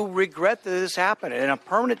who regret that this happened and a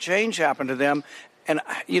permanent change happened to them. And,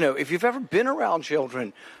 if you've ever been around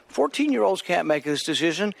children, 14-year-olds can't make this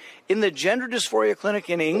decision. In the gender dysphoria clinic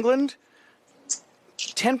in England,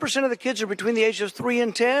 10% of the kids are between the ages of 3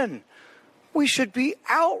 and 10. We should be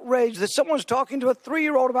outraged that someone's talking to a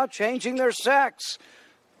 3-year-old about changing their sex.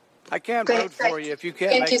 I can't vote for you if you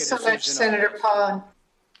can't make a decision. Thank you so much, Senator Paul.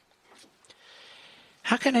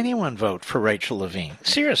 How can anyone vote for Rachel Levine?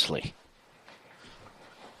 Seriously.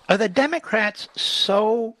 Are the Democrats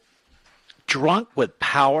so drunk with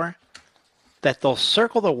power that they'll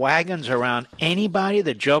circle the wagons around anybody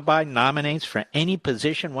that Joe Biden nominates for any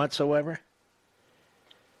position whatsoever?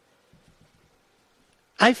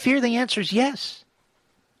 I fear the answer is yes.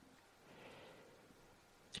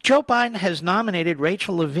 Joe Biden has nominated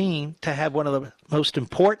Rachel Levine to have one of the most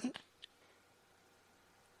important,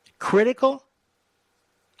 critical,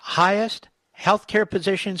 highest healthcare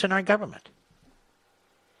positions in our government.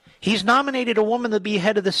 He's nominated a woman to be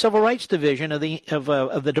head of the Civil Rights Division of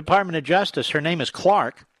the Department of Justice. Her name is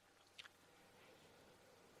Clark,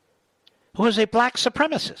 who is a black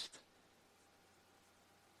supremacist.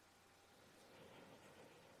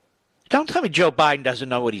 Don't tell me Joe Biden doesn't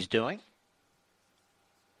know what he's doing.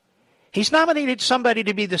 He's nominated somebody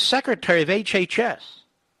to be the secretary of HHS,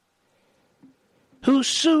 who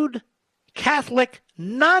sued Catholic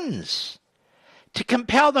nuns to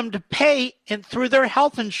compel them to pay through their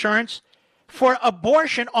health insurance for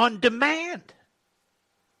abortion on demand.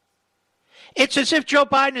 It's as if Joe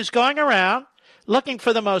Biden is going around looking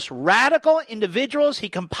for the most radical individuals he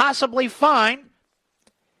can possibly find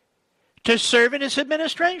to serve in his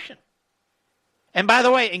administration. And by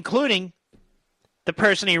the way, including the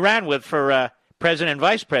person he ran with for president and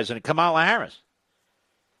vice president, Kamala Harris.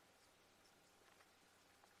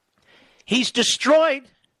 He's destroyed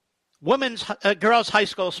girls' high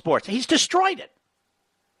school sports. He's destroyed it.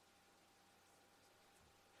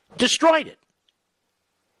 Destroyed it.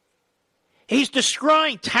 He's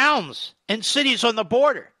destroying towns and cities on the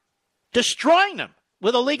border. Destroying them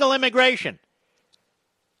with illegal immigration.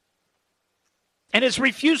 And his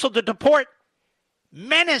refusal to deport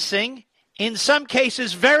menacing, in some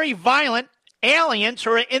cases very violent, aliens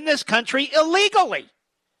who are in this country illegally.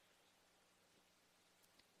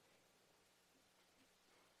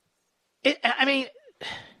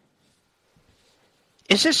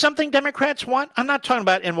 Is this something Democrats want? I'm not talking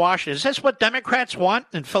about in Washington. Is this what Democrats want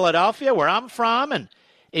in Philadelphia, where I'm from, and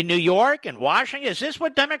in New York and Washington? Is this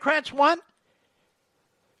what Democrats want?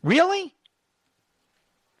 Really?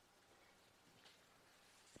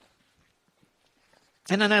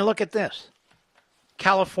 And then I look at this.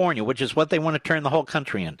 California, which is what they want to turn the whole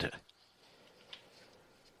country into.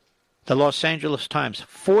 The Los Angeles Times,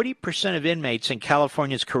 40% of inmates in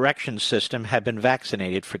California's corrections system have been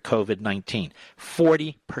vaccinated for COVID-19.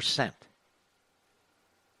 40%.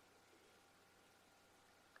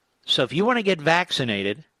 So if you want to get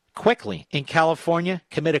vaccinated quickly in California,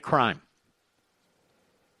 commit a crime.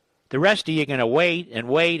 The rest of you are going to wait and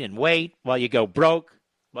wait and wait while you go broke,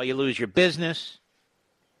 while you lose your business.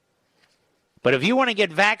 But if you want to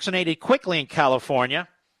get vaccinated quickly in California,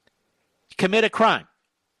 commit a crime.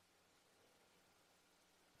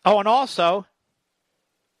 Oh, and also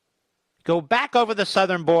go back over the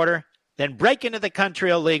southern border, then break into the country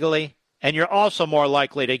illegally, and you're also more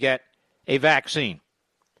likely to get a vaccine.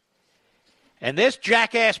 And this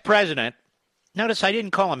jackass president, notice I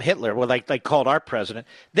didn't call him Hitler, well, like they called our president.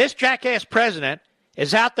 This jackass president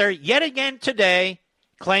is out there yet again today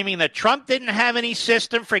claiming that Trump didn't have any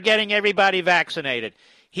system for getting everybody vaccinated.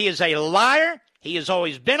 He is a liar. He has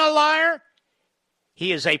always been a liar.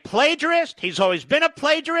 He is a plagiarist. He's always been a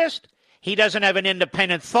plagiarist. He doesn't have an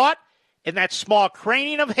independent thought in that small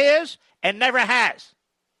cranium of his and never has.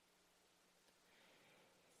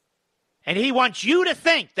 And he wants you to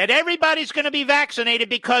think that everybody's going to be vaccinated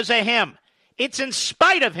because of him. It's in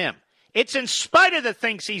spite of him. It's in spite of the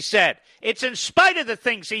things he said. It's in spite of the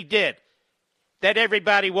things he did that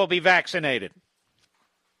everybody will be vaccinated.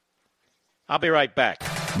 I'll be right back.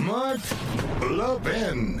 Mark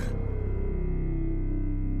Levin.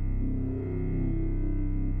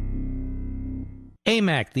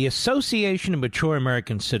 AMAC, the Association of Mature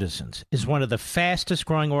American Citizens, is one of the fastest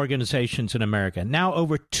growing organizations in America, now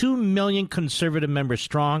over 2 million conservative members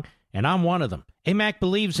strong, and I'm one of them. AMAC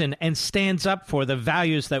believes in and stands up for the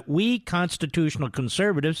values that we constitutional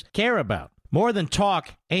conservatives care about. More than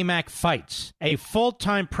talk, AMAC fights. A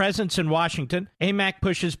full-time presence in Washington, AMAC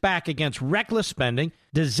pushes back against reckless spending,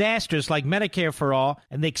 disasters like Medicare for All,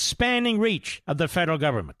 and the expanding reach of the federal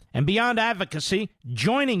government. And beyond advocacy,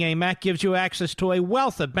 joining AMAC gives you access to a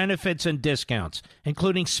wealth of benefits and discounts,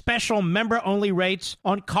 including special member-only rates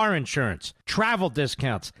on car insurance, travel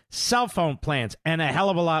discounts, cell phone plans, and a hell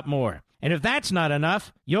of a lot more. And if that's not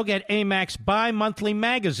enough, you'll get AMAC's bi-monthly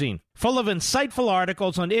magazine, full of insightful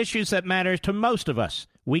articles on issues that matter to most of us,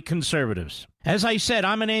 we conservatives. As I said,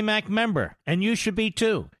 I'm an AMAC member, and you should be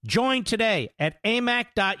too. Join today at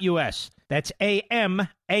amac.us. That's AMAC.us.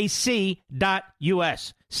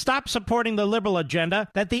 Stop supporting the liberal agenda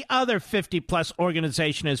that the other 50-plus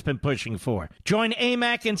organization has been pushing for. Join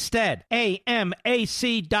AMAC instead.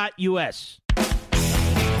 AMAC.us.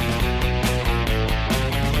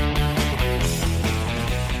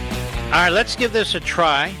 All right, let's give this a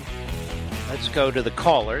try. Let's go to the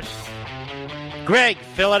callers. Greg,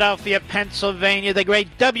 Philadelphia, Pennsylvania, the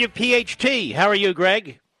great WPHT. How are you,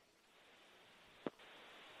 Greg?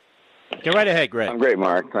 Go right ahead, Greg. I'm great,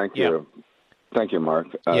 Mark. Thank you. Yeah. Thank you, Mark.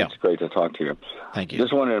 It's great to talk to you. Thank you.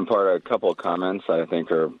 Just wanted to impart a couple of comments I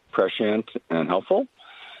think are prescient and helpful.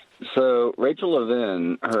 So Rachel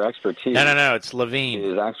Levine, her expertise... No, it's Levine.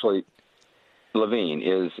 ...is actually... Levine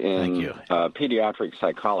is in pediatric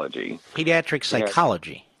psychology. Pediatric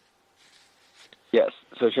psychology. Yes.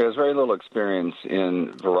 So she has very little experience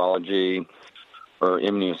in virology or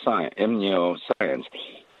immunoscience.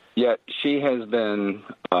 Yet she has been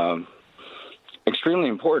extremely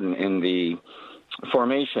important in the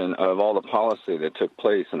formation of all the policy that took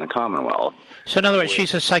place in the Commonwealth. So in other words,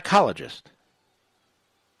 she's a psychologist.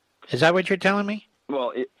 Is that what you're telling me?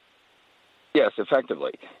 Well, yes,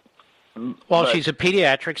 effectively. Well, she's a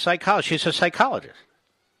pediatric psychologist. She's a psychologist.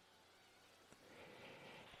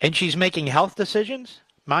 And she's making health decisions,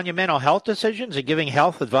 monumental health decisions, and giving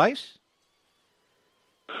health advice?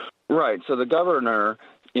 Right. So the governor,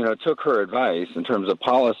 took her advice in terms of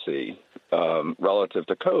policy relative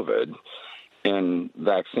to COVID and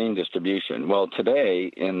vaccine distribution. Well,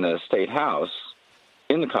 today in the State House,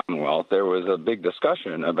 in the Commonwealth, there was a big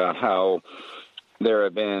discussion about how there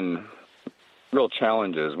have been real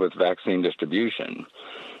challenges with vaccine distribution.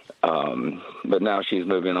 But now she's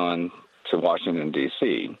moving on to Washington,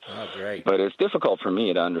 D.C. Oh, great. But it's difficult for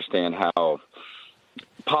me to understand how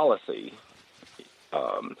policy,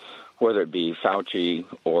 whether it be Fauci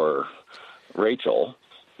or Rachel,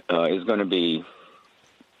 is going to be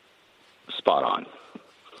spot on.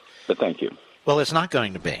 But thank you. Well, it's not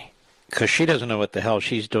going to be, because she doesn't know what the hell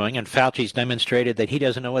she's doing, and Fauci's demonstrated that he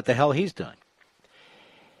doesn't know what the hell he's doing.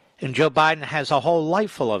 And Joe Biden has a whole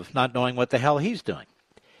life full of not knowing what the hell he's doing.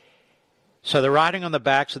 So they're riding on the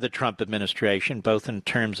backs of the Trump administration, both in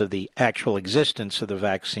terms of the actual existence of the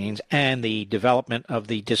vaccines and the development of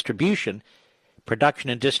the distribution,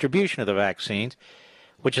 production and distribution of the vaccines,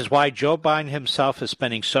 which is why Joe Biden himself is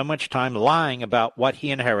spending so much time lying about what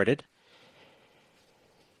he inherited.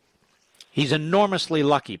 He's enormously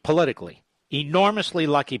lucky politically,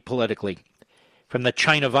 from the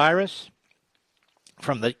China virus,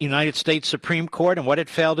 from the United States Supreme Court and what it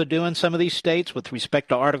failed to do in some of these states with respect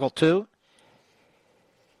to Article 2.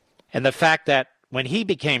 And the fact that when he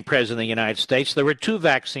became president of the United States, there were 2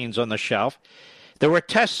 vaccines on the shelf. There were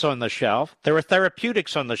tests on the shelf. There were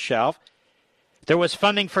therapeutics on the shelf. There was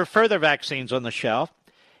funding for further vaccines on the shelf.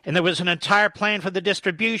 And there was an entire plan for the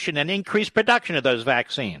distribution and increased production of those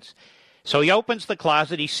vaccines. So he opens the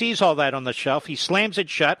closet, he sees all that on the shelf, he slams it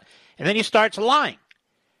shut, and then he starts lying.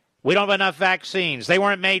 We don't have enough vaccines. They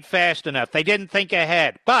weren't made fast enough. They didn't think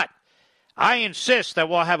ahead. But I insist that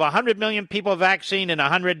we'll have 100 million people vaccinated in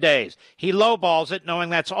 100 days. He lowballs it,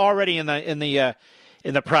 knowing that's already in the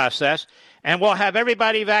process. And we'll have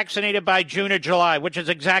everybody vaccinated by June or July, which is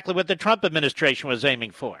exactly what the Trump administration was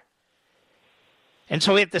aiming for. And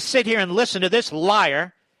so we have to sit here and listen to this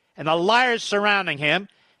liar and the liars surrounding him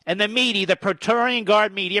and the media, the Praetorian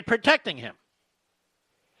Guard media, protecting him.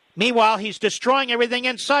 Meanwhile, he's destroying everything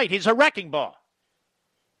in sight. He's a wrecking ball.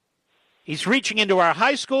 He's reaching into our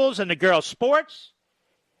high schools and the girls' sports.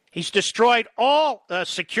 He's destroyed all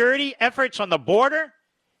security efforts on the border.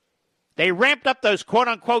 They ramped up those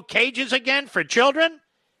quote-unquote cages again for children.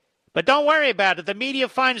 But don't worry about it. The media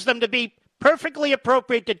finds them to be perfectly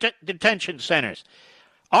appropriate detention centers.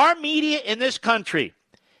 Our media in this country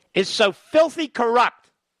is so filthy corrupt.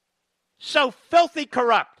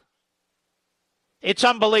 It's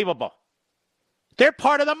unbelievable. They're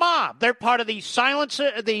part of the mob. They're part of the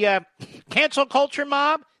cancel culture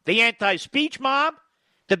mob, the anti-speech mob,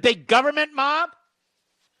 the big government mob.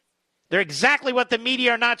 They're exactly what the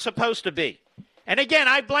media are not supposed to be. And again,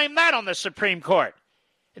 I blame that on the Supreme Court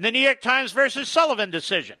in the New York Times versus Sullivan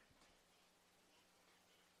decision.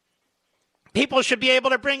 People should be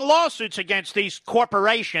able to bring lawsuits against these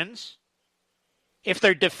corporations if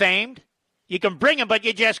they're defamed. You can bring them, but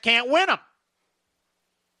you just can't win them.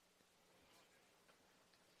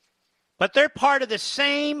 But they're part of the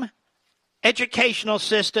same educational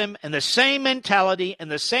system and the same mentality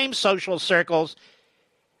and the same social circles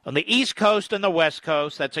on the East Coast and the West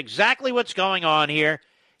Coast. That's exactly what's going on here,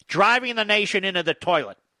 driving the nation into the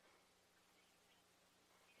toilet.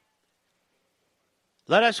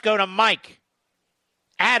 Let us go to Mike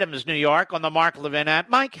Adams, New York, on the Mark Levin app.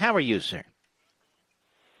 Mike, how are you, sir?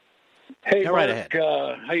 Hey, go Mark, right ahead.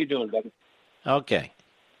 How you doing, buddy? Okay.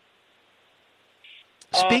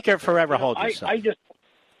 Speaker forever hold yourself. Thanks.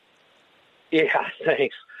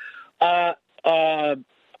 I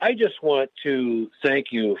just want to thank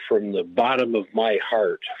you from the bottom of my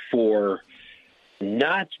heart for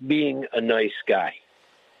not being a nice guy.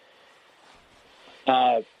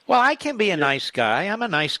 Well, I can be a nice guy. I'm a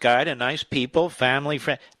nice guy to nice people, family,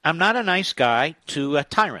 friends. I'm not a nice guy to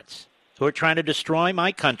tyrants who are trying to destroy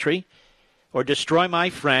my country or destroy my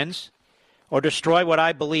friends or destroy what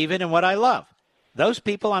I believe in and what I love. Those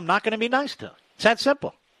people I'm not going to be nice to. It's that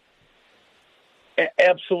simple.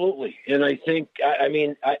 Absolutely. And I think,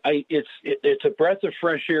 it's a breath of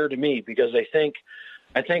fresh air to me, because I think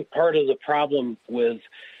part of the problem with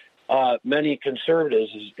many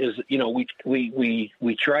conservatives is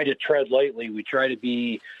we try to tread lightly. We try to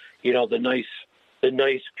be, the nice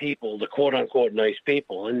people, the quote unquote nice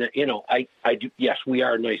people. And, I do. Yes, we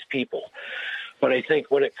are nice people. But I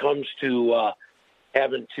think when it comes to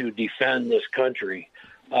having to defend this country,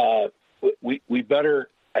 we better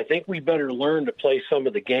learn to play some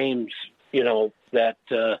of the games, that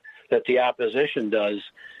the opposition does,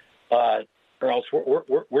 or else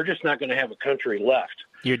we're just not going to have a country left.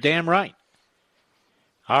 You're damn right.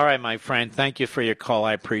 All right, my friend. Thank you for your call.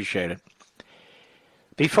 I appreciate it.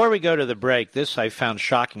 Before we go to the break, this I found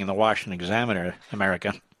shocking in the Washington Examiner,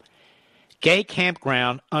 America. Gay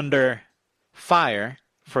campground under fire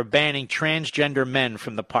for banning transgender men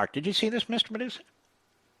from the park. Did you see this, Mr. Producer?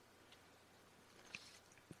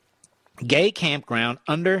 Gay campground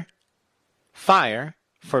under fire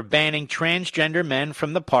for banning transgender men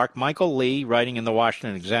from the park. Michael Lee, writing in the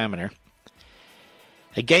Washington Examiner.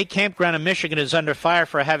 A gay campground in Michigan is under fire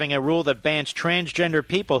for having a rule that bans transgender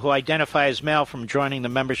people who identify as male from joining the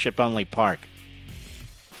membership-only park.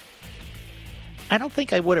 I don't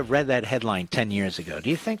think I would have read that headline 10 years ago. Do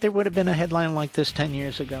you think there would have been a headline like this 10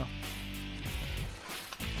 years ago?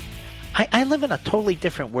 I live in a totally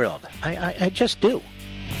different world. I just do.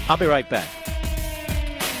 I'll be right back.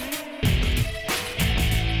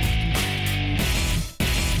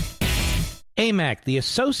 AMAC, the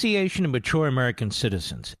Association of Mature American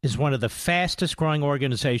Citizens, is one of the fastest growing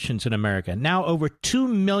organizations in America. Now over 2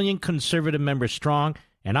 million conservative members strong,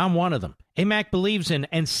 and I'm one of them. AMAC believes in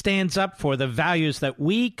and stands up for the values that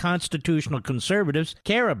we constitutional conservatives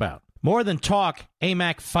care about. More than talk,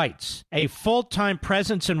 AMAC fights. A full-time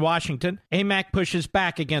presence in Washington, AMAC pushes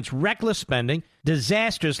back against reckless spending,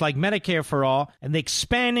 disasters like Medicare for All, and the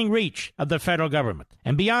expanding reach of the federal government.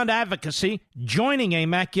 And beyond advocacy, joining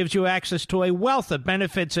AMAC gives you access to a wealth of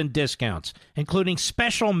benefits and discounts, including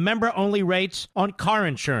special member-only rates on car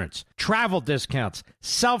insurance, travel discounts,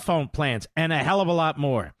 cell phone plans, and a hell of a lot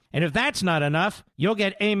more. And if that's not enough, you'll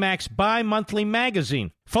get AMAC's bi-monthly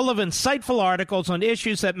magazine, full of insightful articles on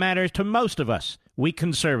issues that matter to most of us, we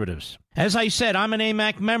conservatives. As I said, I'm an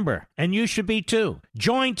AMAC member, and you should be too.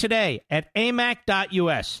 Join today at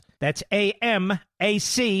amac.us. That's AMAC.us.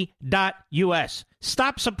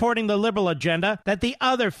 Stop supporting the liberal agenda that the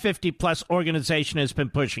other 50-plus organization has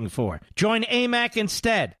been pushing for. Join AMAC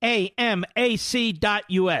instead. AMAC.us.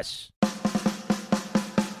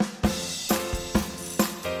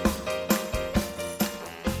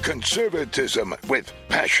 Conservatism with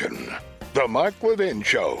passion. The Mark Levin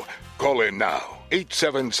Show. Call in now.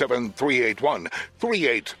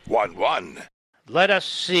 877-381-3811. Let us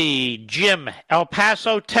see. Jim, El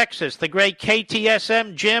Paso, Texas, the great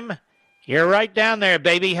KTSM. Jim, you're right down there,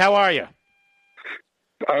 baby. How are you?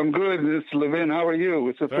 I'm good, Mr. Levin. How are you?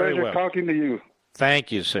 It's a pleasure talking to you.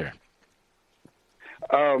 Thank you, sir.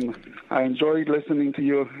 I enjoy listening to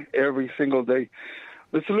you every single day.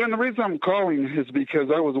 Mr. Levin, the reason I'm calling is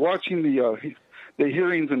because I was watching the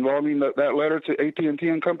hearings involving that letter to AT&T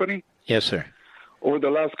and Company. Yes, sir. Over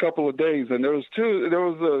the last couple of days, and there was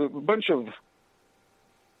a bunch of.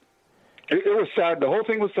 It was sad. The whole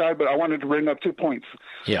thing was sad, but I wanted to bring up 2 points.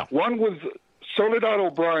 Yeah. One was Soledad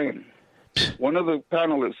O'Brien, one of the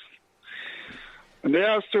panelists. And they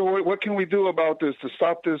asked her, what can we do about this to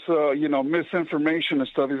stop this, misinformation and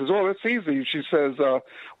stuff? He says, oh, it's easy. She says,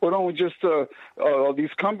 why don't we just,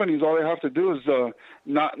 these companies, all they have to do is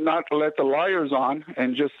not let the liars on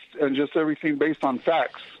and just everything based on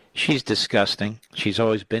facts. She's disgusting. She's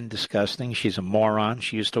always been disgusting. She's a moron.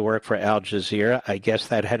 She used to work for Al Jazeera. I guess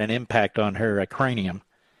that had an impact on her cranium.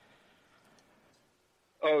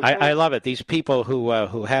 I love it. These people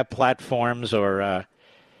who have platforms or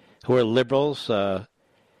who are liberals, the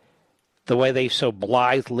way they so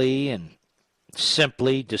blithely and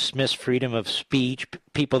simply dismiss freedom of speech,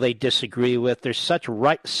 people they disagree with, they're such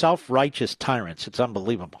self-righteous tyrants. It's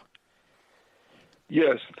unbelievable.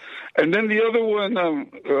 Yes. And then the other one,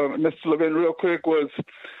 Mr. Levin, real quick, was,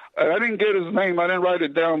 I didn't get his name. I didn't write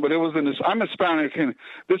it down, but it was I'm Hispanic, and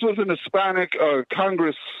this was an Hispanic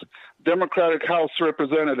Congress Democratic House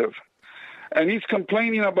representative. And he's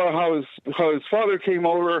complaining about how his father came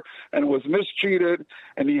over and was mistreated,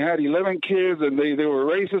 and he had 11 kids, and they were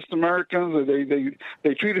racist Americans, and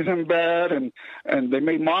they treated him bad, and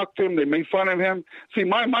they mocked him, they made fun of him. See,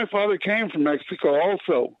 my father came from Mexico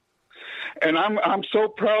also, and I'm so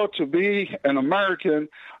proud to be an American,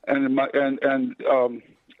 and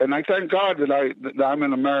I thank God that I'm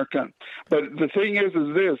an American. But the thing is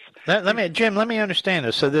this. Jim, let me understand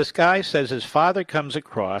this. So this guy says his father comes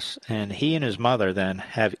across, and he and his mother then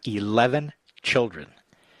have 11 children.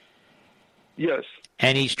 Yes.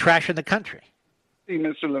 And he's trashing the country. See,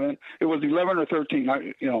 Mr. Levin, it was 11 or 13.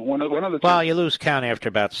 One of the two. Well, you lose count after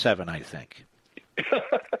about 7, I think.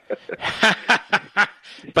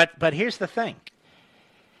 But here's the thing.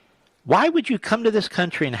 Why would you come to this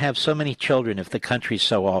country and have so many children if the country's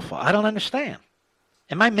so awful? I don't understand.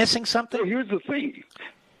 Am I missing something? Well, here's the thing.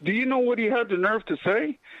 Do you know what he had the nerve to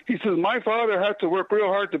say? He says, my father had to work real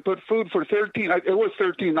hard to put food for 13, it was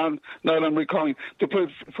 13, now I'm recalling, to put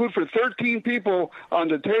food for 13 people on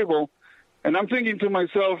the table. And I'm thinking to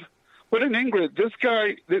myself, what an ingrate. This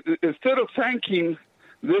guy, instead of thanking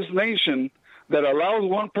this nation that allows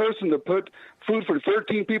one person to put food for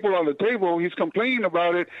 13 people on the table, he's complaining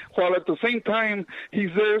about it, while at the same time he's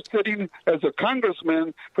there sitting as a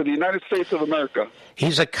congressman for the United States of America.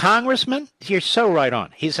 He's a congressman? You're so right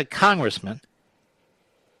on. He's a congressman.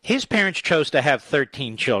 His parents chose to have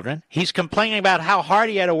 13 children. He's complaining about how hard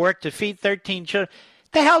he had to work to feed 13 children.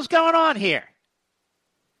 The hell's going on here?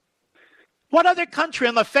 What other country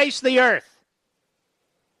on the face of the earth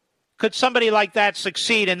could somebody like that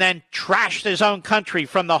succeed and then trash his own country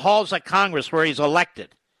from the halls of Congress where he's elected?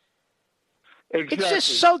 Exactly. It's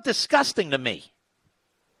just so disgusting to me.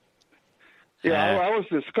 Yeah, I was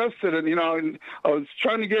disgusted, and I was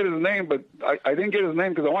trying to get his name, but I didn't get his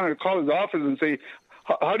name because I wanted to call his office and say,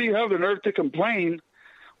 how do you have the nerve to complain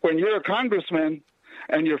when you're a congressman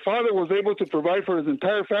and your father was able to provide for his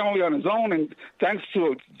entire family on his own, and thanks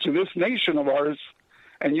to this nation of ours,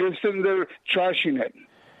 and you're sitting there trashing it?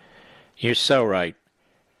 You're so right.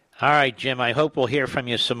 All right, Jim, I hope we'll hear from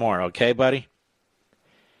you some more, okay, buddy?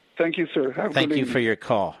 Thank you, sir. Thank you for your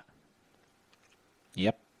call.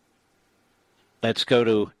 Yep. Let's go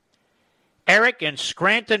to Eric in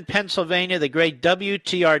Scranton, Pennsylvania, the great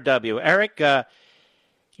WTRW. Eric,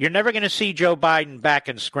 you're never going to see Joe Biden back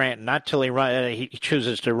in Scranton, not till he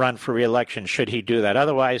chooses to run for re-election, should he do that.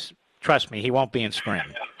 Otherwise, trust me, he won't be in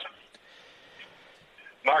Scranton.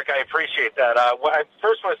 Mark, I appreciate that. I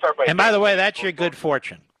first want to start by... And by the way, that's your good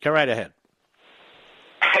fortune. Go right ahead.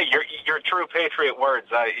 your true patriot words.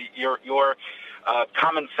 Your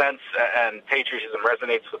common sense and patriotism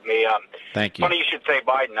resonates with me. Thank you. Funny you should say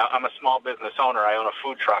Biden. I'm a small business owner. I own a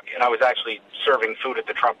food truck, and I was actually serving food at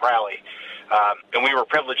the Trump rally. And we were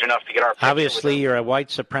privileged enough to get our picture. Obviously, you're a white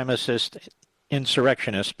supremacist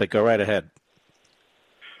insurrectionist, but go right ahead.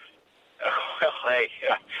 Well, hey.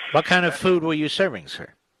 What kind of food were you serving, sir?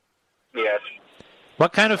 Yes.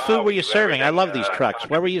 What kind of food were you serving? I love these trucks.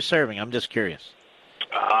 What were you serving? I'm just curious.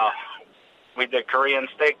 We did Korean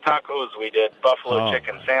steak tacos. We did buffalo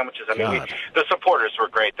chicken sandwiches. I mean, the supporters were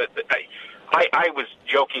great. I was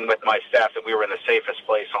joking with my staff that we were in the safest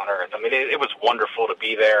place on earth. I mean, it was wonderful to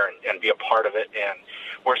be there and be a part of it, and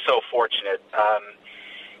we're so fortunate.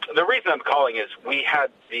 The reason I'm calling is we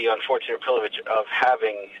had the unfortunate privilege of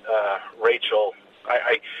having Rachel.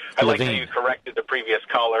 I like how you corrected the previous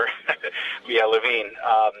caller, Levine,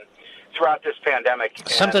 throughout this pandemic.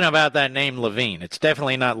 Something about that name, Levine. It's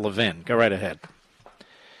definitely not Levin. Go right ahead.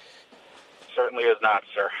 Certainly is not,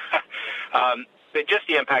 sir. Just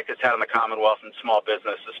the impact it's had on the Commonwealth and small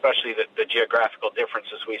business, especially the geographical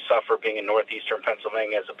differences we suffer being in northeastern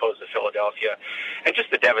Pennsylvania as opposed to Philadelphia, and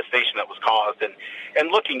just the devastation that was caused,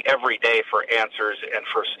 and looking every day for answers and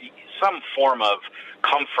for some form of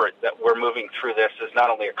comfort that we're moving through this as not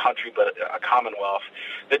only a country but a Commonwealth.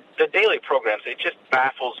 The daily programs, it just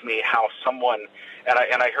baffles me how someone, and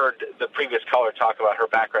I heard the previous caller talk about her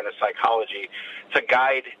background in psychology, to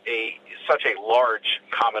guide such a large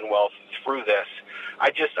Commonwealth through this. I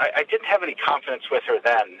didn't have any confidence with her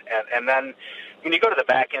then, and then when you go to the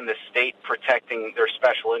back end, the state protecting their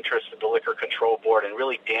special interests with the Liquor Control Board and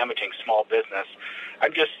really damaging small business,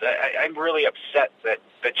 I'm really upset that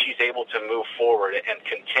she's able to move forward and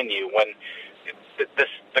continue when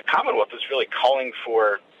the Commonwealth is really calling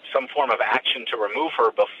for some form of action to remove her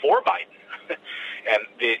before Biden. And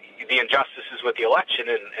the injustices with the election,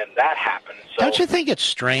 and that happened. So, don't you think it's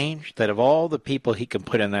strange that of all the people he can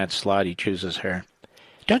put in that slot, he chooses her?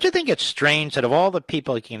 Don't you think it's strange that of all the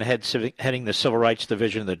people he can heading the Civil Rights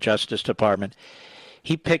Division of the Justice Department,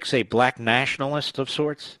 he picks a black nationalist of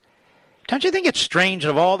sorts? Don't you think it's strange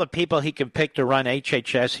that of all the people he can pick to run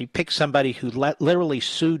HHS, he picks somebody who literally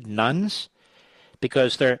sued nuns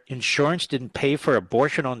because their insurance didn't pay for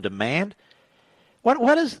abortion on demand?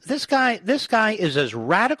 What is this guy? This guy is as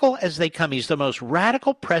radical as they come. He's the most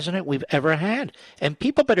radical president we've ever had. And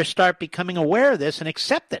people better start becoming aware of this and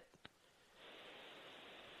accept it.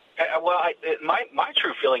 My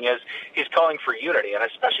true feeling is he's calling for unity, and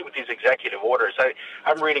especially with these executive orders.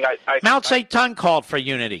 I'm reading. Mao Zedong called for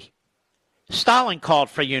unity. Stalin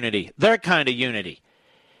called for unity, their kind of unity.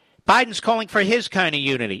 Biden's calling for his kind of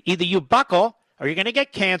unity. Either you buckle or you're going to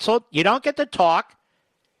get canceled. You don't get to talk.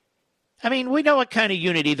 I mean, we know what kind of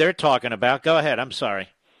unity they're talking about. Go ahead. I'm sorry.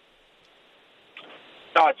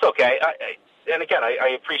 No, it's okay. And again, I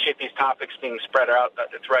appreciate these topics being spread out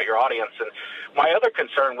throughout your audience. And my other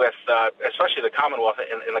concern with, especially the Commonwealth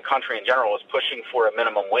and the country in general, is pushing for a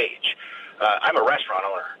minimum wage. I'm a restaurant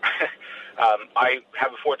owner. I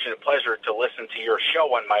have a fortunate pleasure to listen to your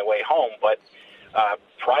show on my way home, but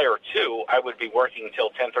prior to, I would be working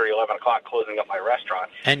until 10:30, 11 o'clock, closing up my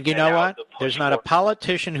restaurant. And you know what? There's not a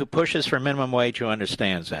politician who pushes for minimum wage who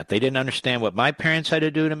understands that. They didn't understand what my parents had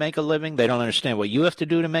to do to make a living. They don't understand what you have to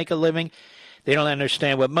do to make a living. They don't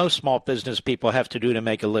understand what most small business people have to do to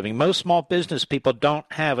make a living. Most small business people don't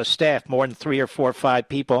have a staff more than 3 or 4 or 5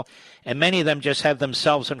 people, and many of them just have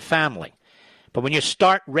themselves and family. But when you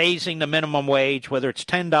start raising the minimum wage, whether it's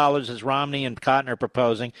 $10 as Romney and Cotton are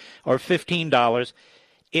proposing, or $15,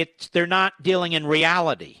 they're not dealing in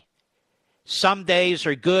reality. Some days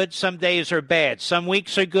are good, some days are bad. Some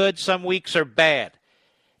weeks are good, some weeks are bad.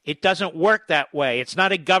 It doesn't work that way. It's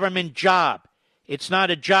not a government job. It's not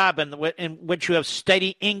a job in which you have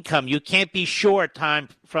steady income. You can't be sure time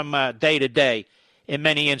from day to day in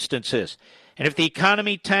many instances. And if the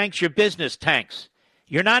economy tanks, your business tanks.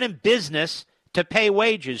 You're not in business to pay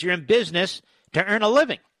wages. You're in business to earn a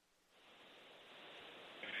living.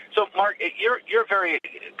 So, Mark, you're very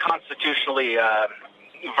constitutionally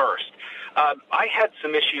versed. I had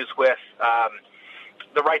some issues with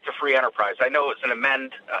the right to free enterprise. I know it's an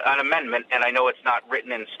amendment, and I know it's not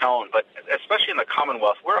written in stone, but especially in the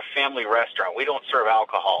Commonwealth, we're a family restaurant. We don't serve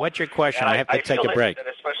alcohol. What's your question? I have to take a break. That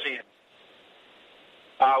especially,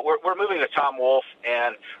 we're moving to Tom Wolf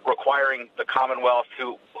and requiring the Commonwealth,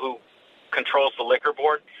 who controls the liquor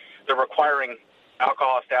board, they're requiring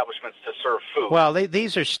alcohol establishments to serve food. Well,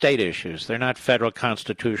 these are state issues. They're not federal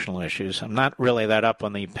constitutional issues. I'm not really that up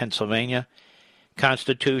on the Pennsylvania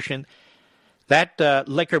Constitution. That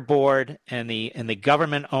liquor board and the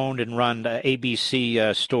government-owned and run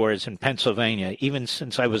ABC stores in Pennsylvania, even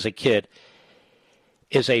since I was a kid,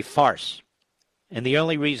 is a farce. And the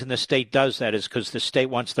only reason the state does that is because the state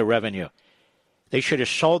wants the revenue. They should have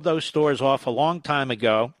sold those stores off a long time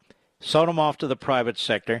ago, sold them off to the private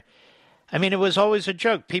sector. I mean, it was always a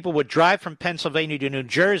joke. People would drive from Pennsylvania to New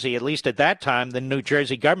Jersey, at least at that time. The New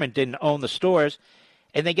Jersey government didn't own the stores,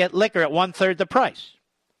 and they get liquor at one-third the price.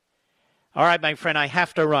 All right, my friend, I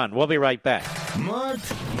have to run. We'll be right back. Mark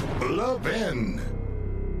Levin.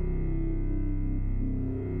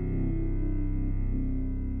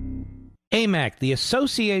 AMAC, the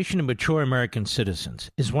Association of Mature American Citizens,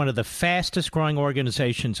 is one of the fastest-growing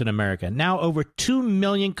organizations in America, now over 2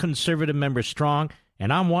 million conservative members strong,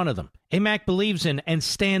 and I'm one of them. AMAC believes in and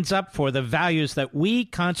stands up for the values that we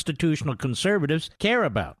constitutional conservatives care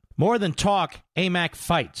about. More than talk, AMAC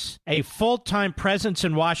fights. A full-time presence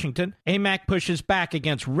in Washington, AMAC pushes back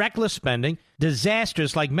against reckless spending,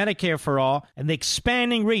 disasters like Medicare for All, and the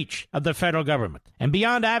expanding reach of the federal government. And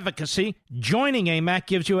beyond advocacy, joining AMAC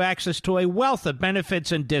gives you access to a wealth of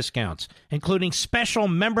benefits and discounts, including special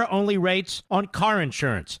member-only rates on car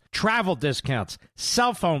insurance, travel discounts,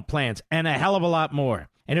 cell phone plans, and a hell of a lot more.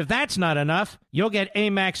 And if that's not enough, you'll get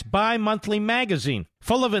AMAC's bi-monthly magazine,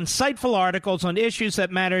 full of insightful articles on issues that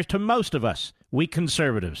matter to most of us, we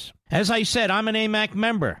conservatives. As I said, I'm an AMAC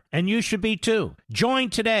member, and you should be too. Join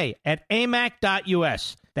today at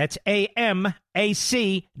amac.us. That's AMAC.us.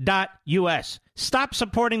 Stop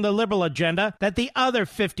supporting the liberal agenda that the other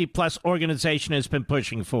 50-plus organization has been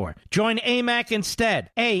pushing for. Join AMAC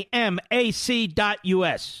instead. AMAC.us.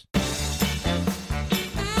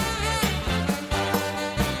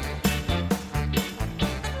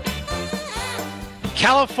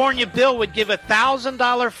 California bill would give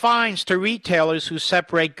 $1,000 fines to retailers who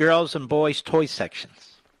separate girls' and boys' toy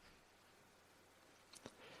sections.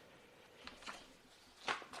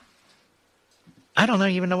 I don't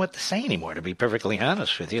even know what to say anymore, to be perfectly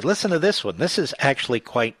honest with you. Listen to this one. This is actually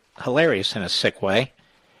quite hilarious in a sick way.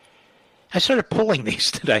 I started pulling these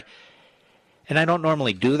today, and I don't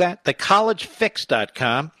normally do that.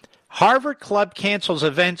 TheCollegeFix.com. Harvard Club cancels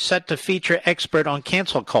event set to feature expert on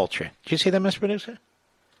cancel culture. Did you see that, Mr. Producer?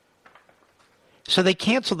 So they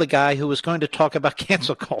canceled the guy who was going to talk about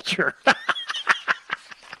cancel culture.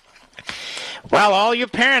 Well, all you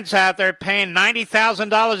parents out there paying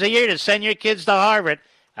 $90,000 a year to send your kids to Harvard,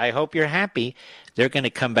 I hope you're happy. They're going to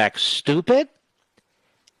come back stupid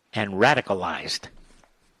and radicalized.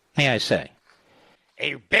 May I say?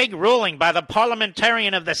 A big ruling by the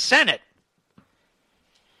parliamentarian of the Senate.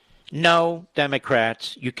 No,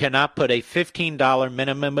 Democrats, you cannot put a $15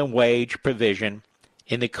 minimum wage provision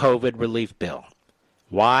in the COVID relief bill.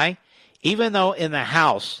 Why? Even though in the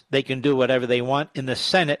House they can do whatever they want, in the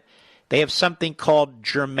Senate they have something called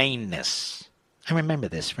germaneness. I remember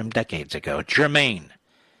this from decades ago. Germane.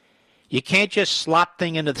 You can't just slop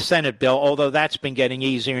things into the Senate bill, although that's been getting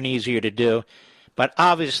easier and easier to do. But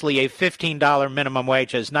obviously a $15 minimum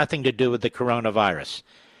wage has nothing to do with the coronavirus.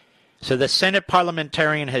 So the Senate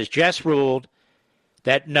parliamentarian has just ruled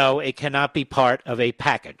that no, it cannot be part of a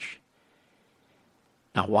package.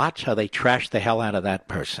 Now watch how they trash the hell out of that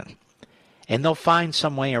person. And they'll find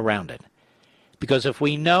some way around it. Because if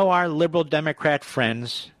we know our liberal Democrat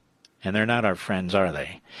friends, and they're not our friends, are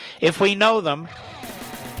they? If we know them,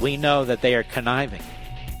 we know that they are conniving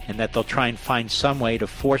and that they'll try and find some way to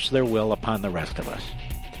force their will upon the rest of us.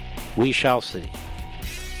 We shall see.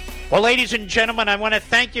 Well, ladies and gentlemen, I want to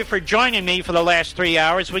thank you for joining me for the last 3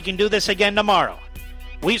 hours. We can do this again tomorrow.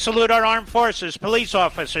 We salute our armed forces, police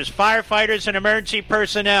officers, firefighters, and emergency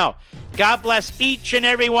personnel. God bless each and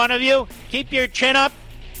every one of you. Keep your chin up,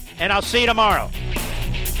 and I'll see you tomorrow.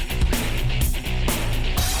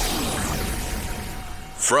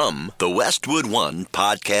 From the Westwood One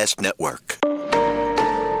Podcast Network.